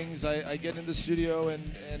new things, I get in the studio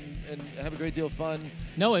and have a great deal of fun.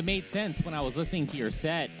 No, it made sense. When I was listening to your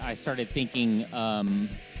set, I started thinking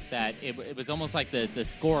that it was almost like the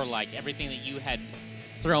score, like everything that you had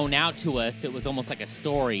thrown out to us, it was almost like a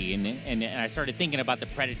story, and I started thinking about the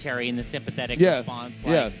predatory and the sympathetic response,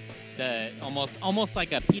 like the almost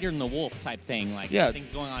like a Peter and the Wolf type thing, like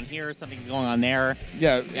something's going on here, something's going on there.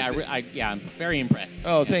 I'm very impressed.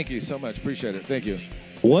 Oh, thank you so much, appreciate it, thank you.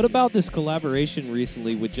 What about this collaboration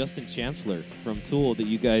recently with Justin Chancellor from Tool that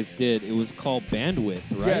you guys did? It was called Bandwidth,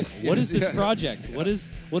 right? Yes. What is this project? What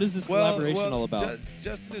is this collaboration all about?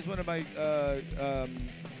 Justin is one of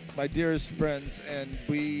my dearest friends, and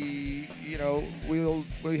we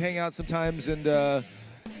hang out sometimes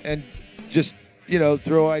and just, you know,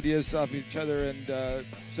 throw ideas off each other. And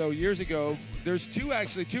so years ago, there's two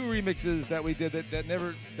remixes that we did that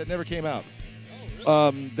never came out.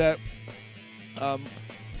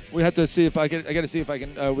 We have to see if I got to see if I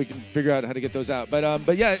can we can figure out how to get those out. But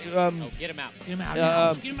yeah. Get them out. Get them out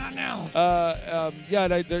now. Get them out now.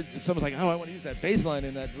 Yeah, and someone's like, oh, I want to use that bass line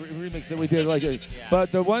in that remix that we did.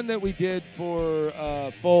 But the one that we did for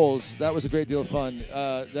Foles, that was a great deal of fun.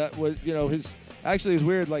 That was, you know, actually is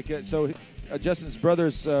weird. Like, so Justin's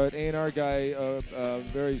brother's an A&R guy,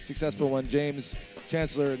 very successful one, James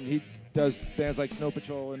Chancellor, and he does bands like Snow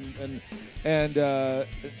Patrol, and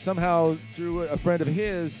somehow through a friend of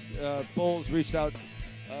his, Foles reached out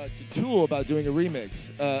to Tool about doing a remix,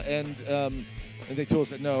 and they Tool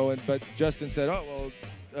said no, but Justin said, oh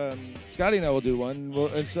well, Scotty and I will do one,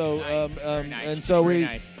 and so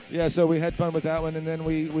so we had fun with that one, and then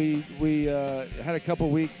we had a couple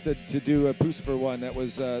weeks to do a Pucifer one that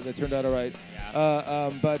was that turned out all right,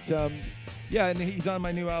 yeah, and he's on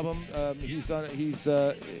my new album. Cabin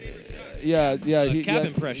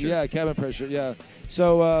Pressure. Yeah, Cabin Pressure. Yeah.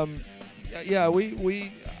 So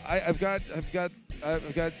I've got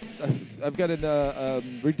a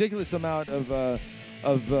ridiculous amount of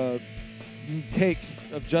takes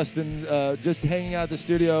of Justin just hanging out at the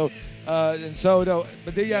studio, and so no,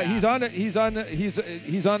 but he's on a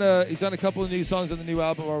couple of new songs on the new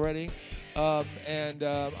album already, and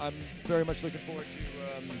I'm very much looking forward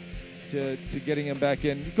to getting him back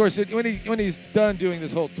in. Of course, when he's done doing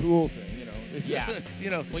this whole Tool thing, you know. You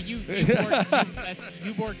know. Well, you've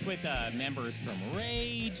worked with members from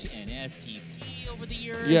Rage and STP over the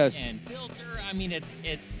years. Yes. And Filter. I mean, it's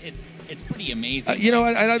pretty amazing. You know,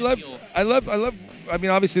 and I love. I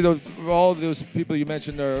mean, obviously, all those people you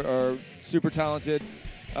mentioned are super talented.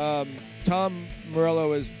 Tom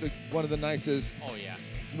Morello is one of the nicest. Oh yeah.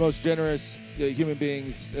 Most generous human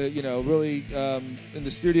beings, you know, really in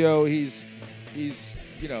the studio. He's you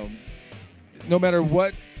know, no matter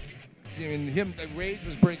what. I mean, Rage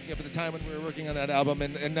was breaking up at the time when we were working on that album,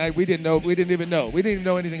 and we didn't even know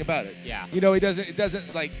anything about it. Yeah. You know, he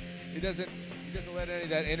doesn't let any of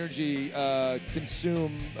that energy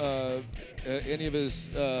consume any of his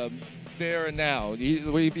there and now.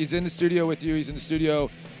 He's in the studio with you. He's in the studio,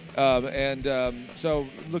 and so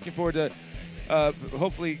looking forward to.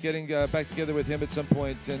 Hopefully getting back together with him at some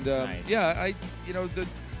point, and nice. Yeah,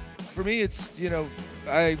 for me it's, you know,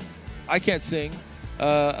 I can't sing,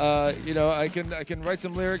 you know, I can write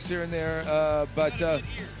some lyrics here and there, but I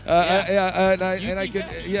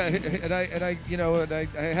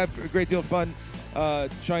have a great deal of fun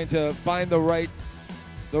trying to find the right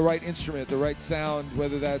instrument, the right sound,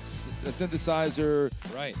 whether that's a synthesizer,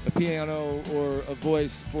 right, a piano, or a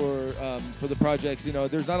voice for the projects. You know,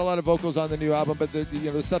 there's not a lot of vocals on the new album, but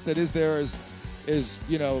the stuff that is there is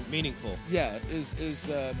you know, meaningful. Yeah, is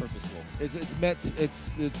purposeful. It's meant. It's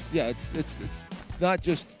not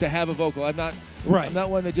just to have a vocal. I'm not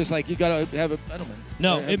one that just like you gotta have a. I don't know.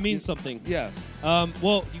 No, it means something. Yeah.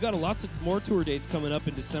 Well, you got lots of more tour dates coming up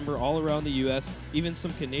in December all around the U.S., even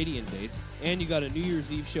some Canadian dates, and you got a New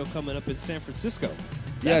Year's Eve show coming up in San Francisco.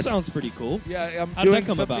 That Yes. sounds pretty cool. Yeah, I'm How did doing that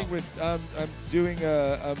come something about? with. I'm doing.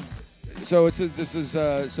 So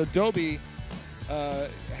Dolby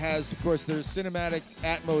has, of course, their cinematic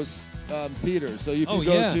Atmos theater. So you can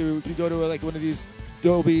go to if you go to like one of these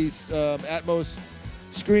Dolby Atmos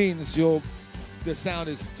screens, the sound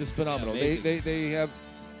is just phenomenal. Yeah, they have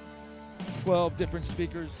 12 different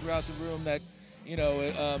speakers throughout the room that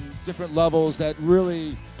different levels that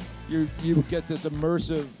really you get this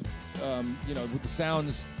immersive with the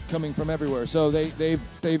sounds coming from everywhere. So they've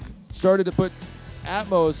started to put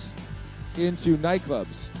Atmos into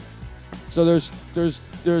nightclubs. So there's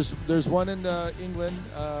one in England,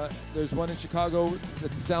 there's one in Chicago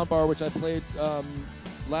at the Sound Bar, which I played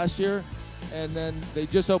last year, and then they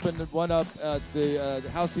just opened one up at the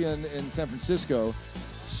Halcyon in San Francisco.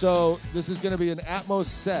 So this is going to be an Atmos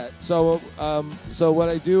set. So what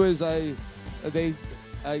I do is they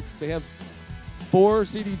have 4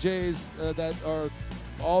 CDJs that are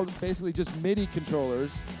all basically just MIDI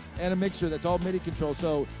controllers and a mixer that's all MIDI control.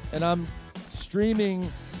 So I'm streaming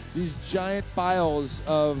these giant files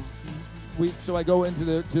of so I go into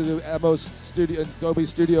the Atmos studio, Dolby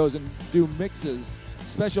Studios, and do mixes,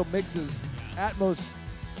 special mixes, Atmos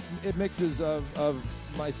mixes of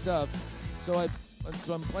my stuff. So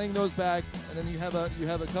I'm playing those back, and then you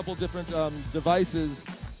have a couple different devices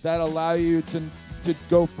that allow you to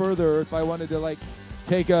go further. If I wanted to like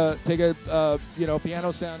take a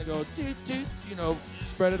piano sound and go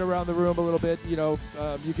spread it around the room a little bit,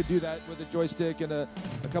 you could do that with a joystick and a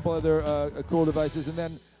couple other cool devices. And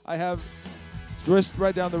then I have just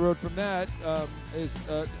right down the road from that is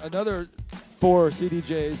another 4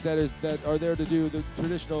 CDJs that are there to do the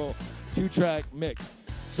traditional 2-track mix.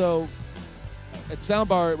 So at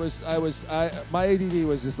Soundbar, my ADD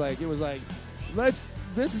was just like,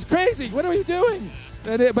 this is crazy. What are we doing?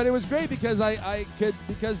 But it was great because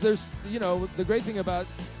because there's the great thing about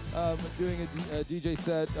doing a DJ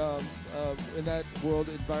set in that world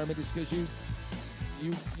environment is because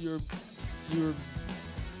your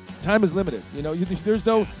time is limited. There's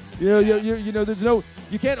no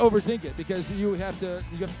you can't overthink it because you have to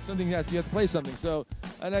play something. So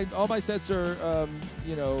all my sets are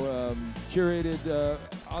curated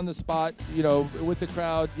on the spot, with the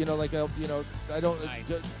crowd. I don't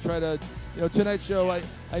try to tonight's show.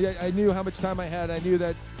 I knew how much time I had. I knew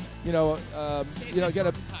that I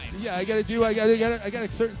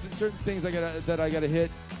got certain things that I gotta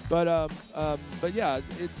hit. But yeah,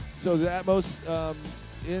 it's so the Atmos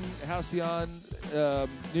in Halcyon,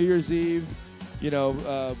 New Year's Eve,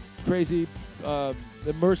 crazy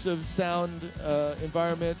immersive sound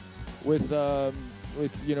environment with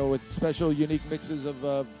special unique mixes of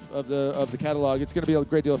the catalog. It's going to be a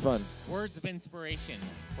great deal of fun. Words of inspiration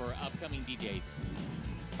for upcoming DJs.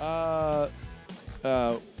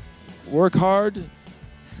 Work hard.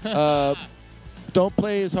 Don't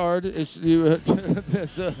play as hard as you.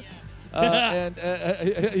 Yeah.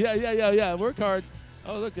 Work hard.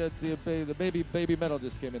 Oh, look, that's the baby metal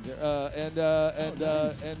just came in there.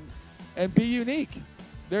 Nice. And be unique.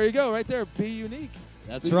 There you go, right there. Be unique.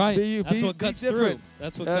 That's right. That's what cuts through.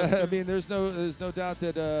 That's what cuts through. I mean, there's no doubt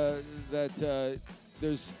that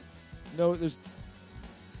there's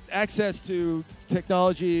access to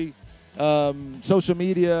technology, social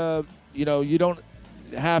media. You don't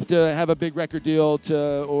have to have a big record deal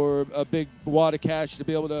or a big wad of cash to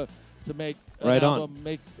be able to make an album,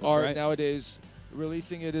 make art nowadays.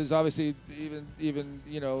 Releasing it is obviously even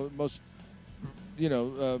most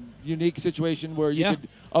unique situation where you could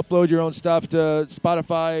upload your own stuff to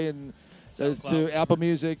Spotify and to Apple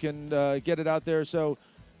Music and get it out there. So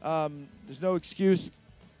there's no excuse.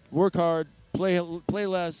 Work hard, play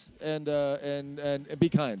less, and be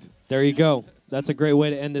kind. There you go. That's a great way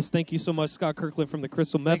to end this. Thank you so much, Scott Kirkland from The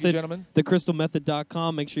Crystal Method. Thank you, gentlemen.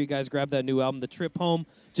 TheCrystalMethod.com. Make sure you guys grab that new album, The Trip Home.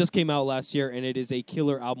 Just came out last year, and it is a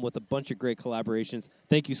killer album with a bunch of great collaborations.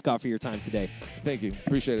 Thank you, Scott, for your time today. Thank you.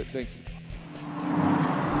 Appreciate it. Thanks.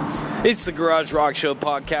 It's the Garage Rock Show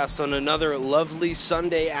podcast on another lovely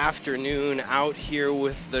Sunday afternoon out here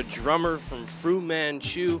with the drummer from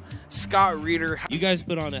Manchu, Scott Reeder. You guys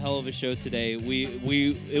put on a hell of a show today.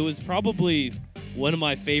 It was probably one of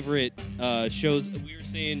my favorite shows. We were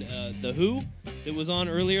saying The Who that was on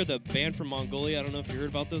earlier, the band from Mongolia. I don't know if you heard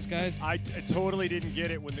about those guys. I totally didn't get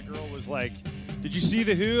it when the girl was like, "Did you see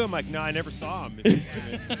The Who?" I'm like, "No, I never saw them."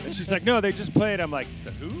 And she's like, "No, they just played." I'm like,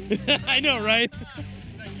 "The Who?" I know, right?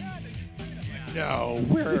 no,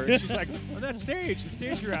 where? She's like, on that stage, the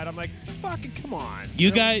stage you're at. I'm like, fucking come on.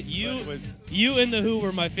 You and the Who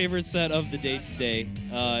were my favorite set of the day today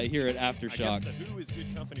here at Aftershock. I guess the Who is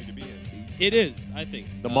good company to be in. It is, I think.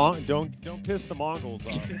 Don't piss the Mongols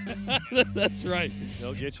off. That's right.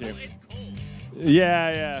 They'll get you.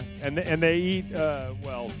 Yeah. And they eat,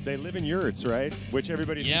 they live in yurts, right? Which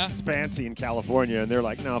everybody thinks is fancy in California. And they're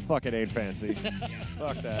like, no, fuck, it ain't fancy.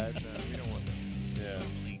 Fuck that. No, we don't want that. Yeah.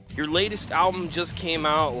 Your latest album just came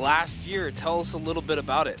out last year. Tell us a little bit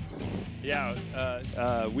about it. Yeah,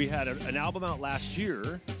 we had an album out last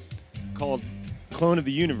year called Clone of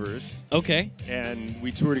the Universe. Okay. And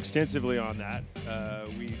we toured extensively on that.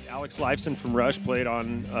 Alex Lifeson from Rush played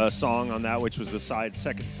on a song on that, which was the second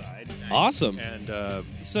side. Awesome. And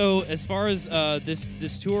so as far as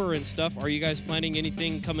this tour and stuff, are you guys planning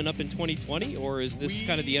anything coming up in 2020, or is this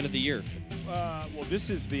kind of the end of the year? Well, this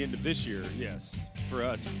is the end of this year, yes, for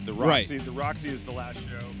us. The Roxy, Right. The Roxy is the last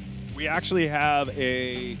show. We actually have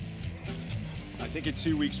I think in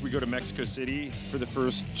 2 weeks we go to Mexico City for the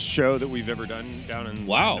first show that we've ever done down in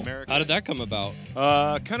Latin America. How did that come about?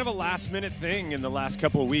 Kind of a last-minute thing in the last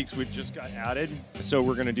couple of weeks. We just got added, so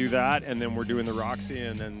we're going to do that, and then we're doing the Roxy,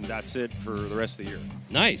 and then that's it for the rest of the year.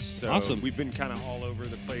 Nice. So Awesome. We've been kind of all over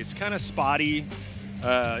the place, kind of spotty,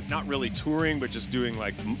 not really touring, but just doing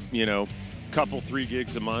like, couple 3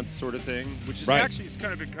 gigs a month sort of thing, which is actually it's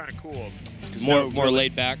kind of been kind of cool. More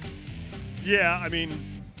laid back. Yeah, I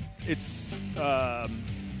mean, it's I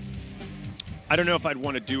don't know if I'd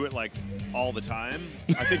want to do it like all the time.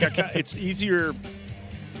 I think it's easier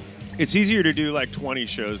to do like 20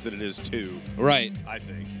 shows than it is 2. Right. I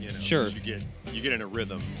think, Sure. You get in a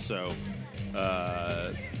rhythm. So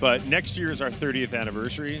but next year is our 30th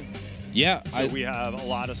anniversary. Yeah. So we have a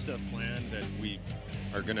lot of stuff planned that we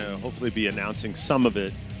are going to hopefully be announcing some of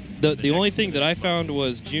it. The only thing that I found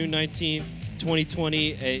was June 19th,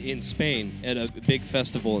 2020 in Spain at a big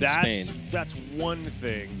festival in Spain. That's one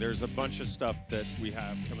thing. There's a bunch of stuff that we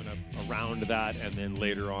have coming up around that, and then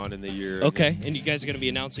later on in the year. Okay, and you guys are going to be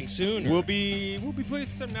announcing soon? We'll be putting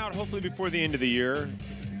something out hopefully before the end of the year.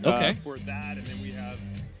 Okay. For that, and then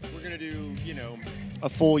we're going to do a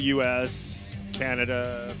full U.S.,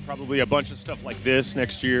 Canada, probably a bunch of stuff like this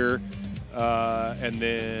next year. And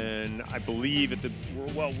then I believe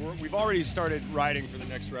we've already started writing for the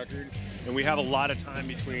next record, and we have a lot of time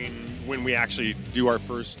between when we actually do our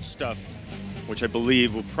first stuff, which I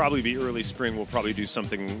believe will probably be early spring. We'll probably do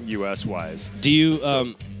something US-wise. Do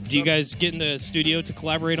you guys get in the studio to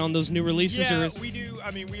collaborate on those new releases? Yeah, or we do.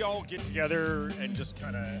 I mean, we all get together and just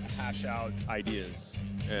kind of hash out ideas,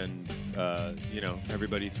 and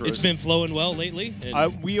everybody throws. It's been flowing well lately.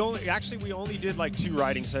 And we only did like 2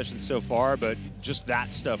 writing sessions so far, but just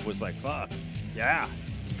that stuff was like, fuck, yeah.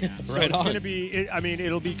 So Right it's on. going to be.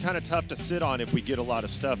 It'll be kind of tough to sit on if we get a lot of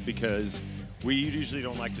stuff, because we usually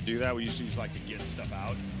don't like to do that. We usually just like to get stuff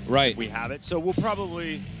out. Right. If we have it, so we'll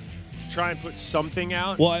probably try and put something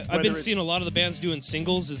out. Well, I've been whether seeing a it's- lot of the bands doing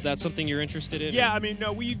singles. Is that something you're interested in? Yeah, I mean,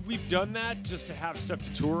 no, we've done that just to have stuff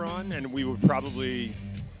to tour on, and we would probably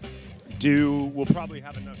we'll probably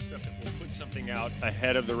have enough stuff that we'll put something out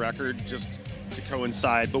ahead of the record just to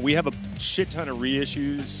coincide. But we have a shit ton of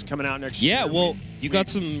reissues coming out next year. Yeah, well, you got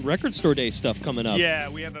some Record Store Day stuff coming up. Yeah,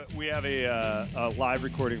 we have a live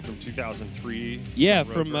recording from 2003. Yeah,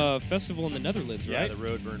 the from Roadburn. Festival in the Netherlands, Yeah, right? the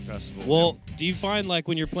Roadburn Festival. Well, do you find like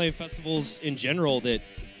when you're playing festivals in general that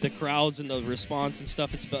the crowds and the response and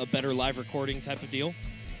stuff, it's a better live recording type of deal?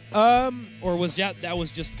 Or was that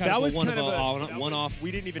was just kind of a one-off?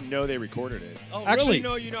 We didn't even know they recorded it. Oh, Actually,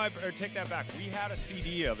 really? no. I take that back. We had a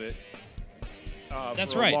CD of it.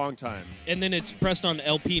 That's for right. A long time. And then it's pressed on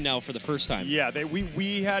LP now for the first time. Yeah,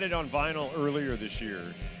 we had it on vinyl earlier this year,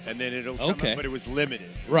 and then it'll come Okay. up, but it was limited.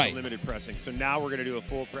 It was a Right. limited pressing. So now we're going to do a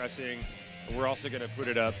full pressing, and we're also going to put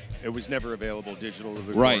it up. It was never available digital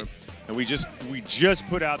before. Right. And we just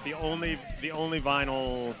put out the only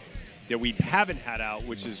vinyl that we haven't had out,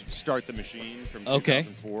 which is Start the Machine from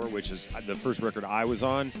 2004, which is the first record I was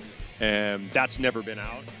on, and that's never been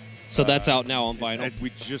out. So that's out now on vinyl? We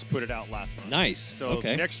just put it out last month. Nice. So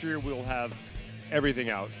Okay. next year we'll have everything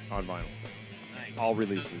out on vinyl. Nice. All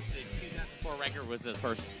releases. The 2004 record was the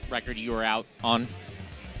first record you were out on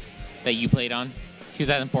that you played on?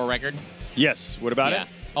 2004 record? Yes. What about it?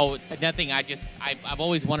 Oh, nothing. I've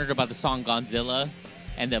always wondered about the song Godzilla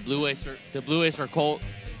and the Blue Oyster Cult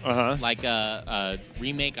like a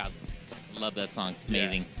remake. I love that song. It's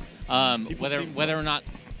amazing. Whether or not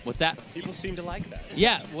what's that? People seem to like that.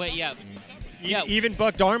 Yeah. Well, yeah. Yeah. Even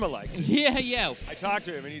Buck Dharma likes it. Yeah. I talked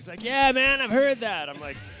to him and he's like, "Yeah, man, I've heard that." I'm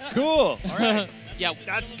like, "Cool. All right. Yeah.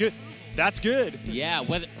 That's good." That's good. Yeah,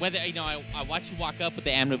 whether I watched you walk up with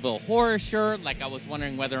the Amityville horror shirt. Like, I was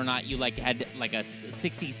wondering whether or not you had like a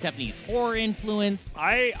 60s, 70s horror influence.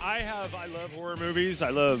 I love horror movies. I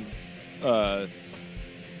love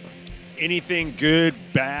anything good,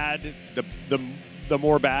 bad. The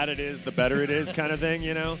more bad it is, the better it is, kind of thing.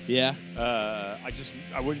 Yeah.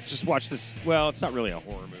 I would just watch this. Well, it's not really a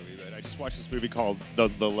horror movie, but I just watched this movie called The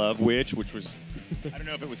Love Witch, which was. I don't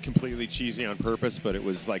know if it was completely cheesy on purpose, but it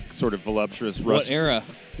was like sort of voluptuous. What era?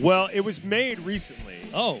 Well, it was made recently.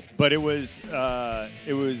 Oh, but it was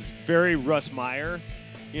very Russ Meyer,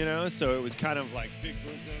 So it was kind of like big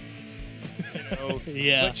bosom,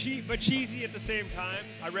 Yeah. but cheesy at the same time.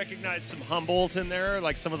 I recognized some Humboldt in there,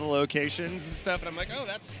 like some of the locations and stuff, and I'm like, oh,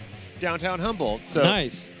 that's downtown Humboldt. So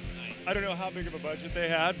nice. I don't know how big of a budget they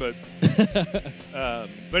had, but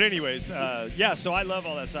anyways, yeah. So I love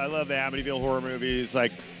all that. So I love the Amityville horror movies.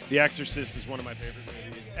 Like The Exorcist is one of my favorite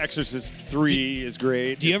movies. Exorcist 3 is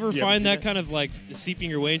great. Do you ever find that kind of like seeping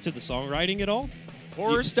your way into the songwriting at all?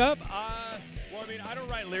 Horror stuff? Well, I mean, I don't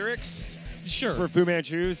write lyrics. Sure. For Fu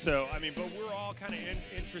Manchu, so I mean, but we're all kind of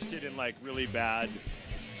interested in like really bad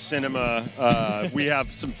cinema. We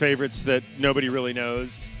have some favorites that nobody really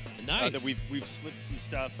knows. Nice. That we've slipped some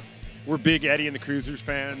stuff. We're big Eddie and the Cruisers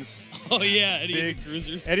fans. Oh, yeah, Eddie and the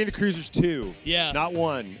Cruisers. Eddie and the Cruisers 2. Yeah. Not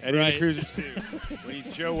 1. Eddie Right. and the Cruisers 2. When he's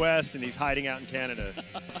Joe West and he's hiding out in Canada.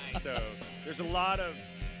 So there's a lot of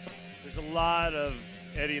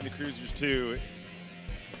Eddie and the Cruisers 2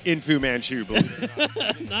 in Fu Manchu, believe it or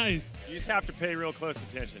not. Nice. You just have to pay real close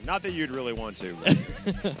attention. Not that you'd really want to, but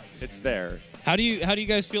it's there. How do you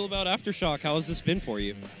guys feel about Aftershock? How has this been for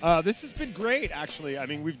you? This has been great, actually. I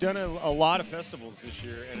mean, we've done a lot of festivals this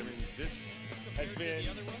year, and I mean, this has been.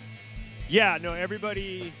 The other ones? Yeah, no,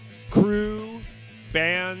 everybody, crew,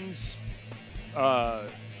 bands,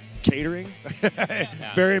 catering,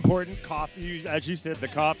 very important. Coffee, as you said, the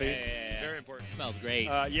coffee, very important. Smells great.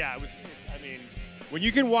 Yeah, I mean, when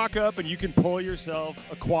you can walk up and you can pull yourself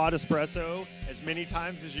a quad espresso as many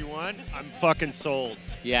times as you want, I'm fucking sold.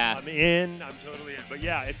 Yeah. I'm in. I'm totally in. But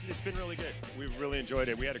yeah, it's been really good. We've really enjoyed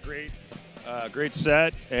it. We had a great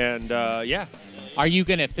set, and yeah. Are you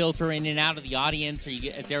going to filter in and out of the audience?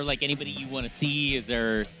 Is there like anybody you want to see? Is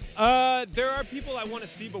there? There are people I want to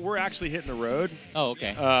see, but we're actually hitting the road. Oh,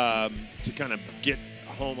 okay. To kind of get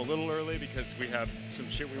home a little early because we have some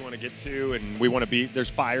shit we want to get to, and we want to be.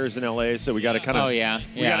 There's fires in LA, so we got to kind of. Oh yeah.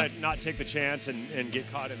 We got to not take the chance and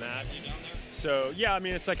get caught in that. So yeah, I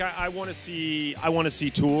mean, it's like I want to see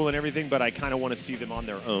Tool and everything, but I kind of want to see them on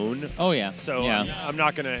their own. Oh yeah. So yeah. I'm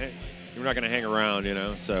not gonna. We're not gonna hang around,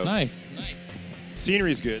 So nice.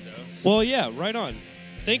 Scenery's good though. Well, yeah, right on.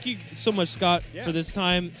 Thank you so much, Scott, for this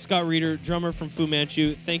time. Scott Reeder, drummer from Fu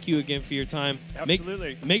Manchu. Thank you again for your time.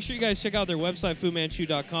 Absolutely. Make sure you guys check out their website,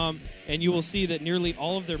 fumanchu.com, and you will see that nearly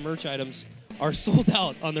all of their merch items are sold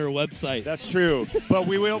out on their website. That's true. But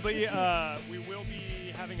we will be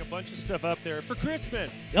having a bunch of stuff up there for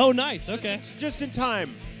Christmas. Oh, nice. Okay. Just in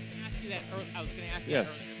time. I was going to ask you that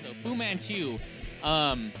earlier. So Fu Manchu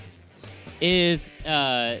is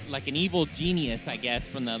like an evil genius, I guess,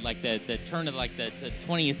 from the turn of like the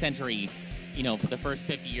 20th century, for the first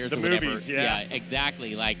 50 years the or whatever. Movies, yeah,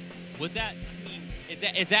 exactly. Like, was that? I mean,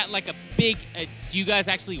 is that like a big? Do you guys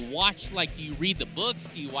actually watch? Like, do you read the books?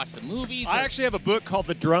 Do you watch the movies? I actually have a book called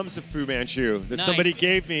The Drums of Fu Manchu that somebody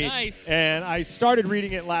gave me, and I started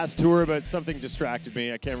reading it last tour, but something distracted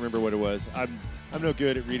me. I can't remember what it was. I'm no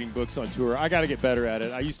good at reading books on tour. I got to get better at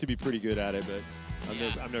it. I used to be pretty good at it, but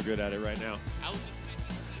I'm no good at it right now. I was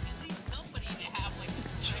expecting at least somebody to have like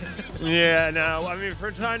this. Yeah, no. I mean,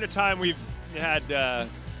 from time to time we've had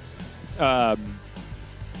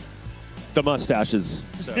the mustaches.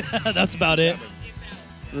 So that's about it.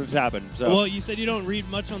 It's happened. So. Well, you said you don't read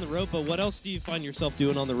much on the road, but what else do you find yourself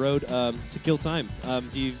doing on the road to kill time?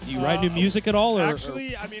 Do you write new music at all?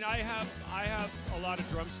 Actually, I mean, I have a lot of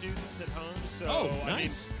drum students at home. So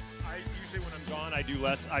nice. I usually when I'm gone,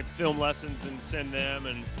 I film lessons and send them,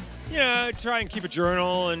 and try and keep a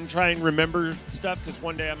journal and try and remember stuff because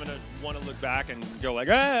one day I'm gonna want to look back and go like,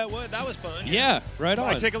 what that was fun. Yeah, right on.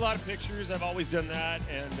 I take a lot of pictures. I've always done that,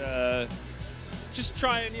 and just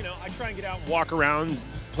try and I try and get out and walk around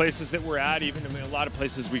places that we're at. Even a lot of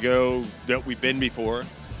places we go that we've been before,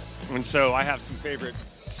 and so I have some favorite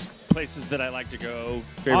places that I like to go.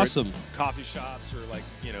 Favorite coffee shops or like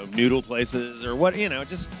noodle places or what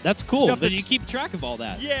just that's cool. That you keep track of all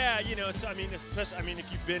that. Yeah, so I mean,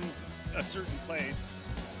 if you've been a certain place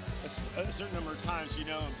a certain number of times, in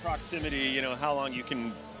proximity, how long you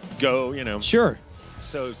can go, Sure.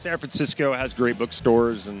 So San Francisco has great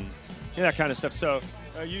bookstores and that kind of stuff. So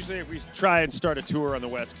Usually if we try and start a tour on the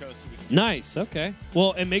West Coast. Nice. Okay.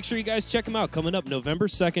 Well, and make sure you guys check them out. Coming up November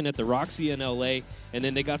 2nd at the Roxy in LA. And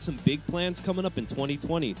then they got some big plans coming up in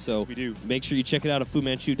 2020. So yes, we do. Make sure you check it out at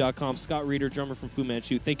FuManchu.com. Scott Reeder, drummer from Fu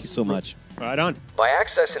Manchu, thank you so much. Right on. By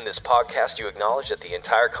accessing this podcast, you acknowledge that the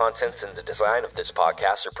entire contents and the design of this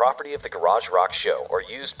podcast are property of the Garage Rock Show or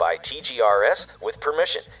used by TGRS with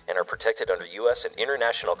permission and are protected under U.S. and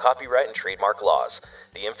international copyright and trademark laws.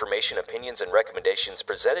 The information, opinions, and recommendations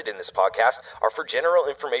presented in this podcast are for general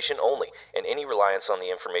information only, and any reliance on the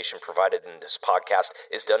information provided in this podcast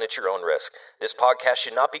is done at your own risk. This podcast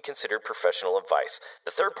should not be considered professional advice.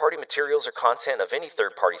 The third-party materials or content of any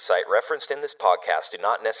third-party site referenced in this podcast do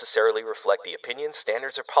not necessarily reflect the opinions,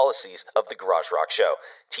 standards, or policies of the Garage Rock Show.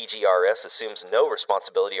 TGRS assumes no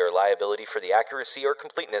responsibility or liability for the accuracy or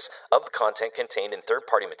completeness of the content contained in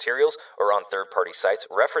third-party materials or on third-party sites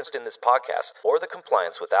referenced in this podcast, or the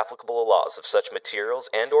compliance with applicable laws of such materials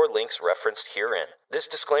and or links referenced herein. This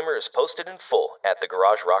disclaimer is posted in full at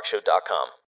thegaragerockshow.com.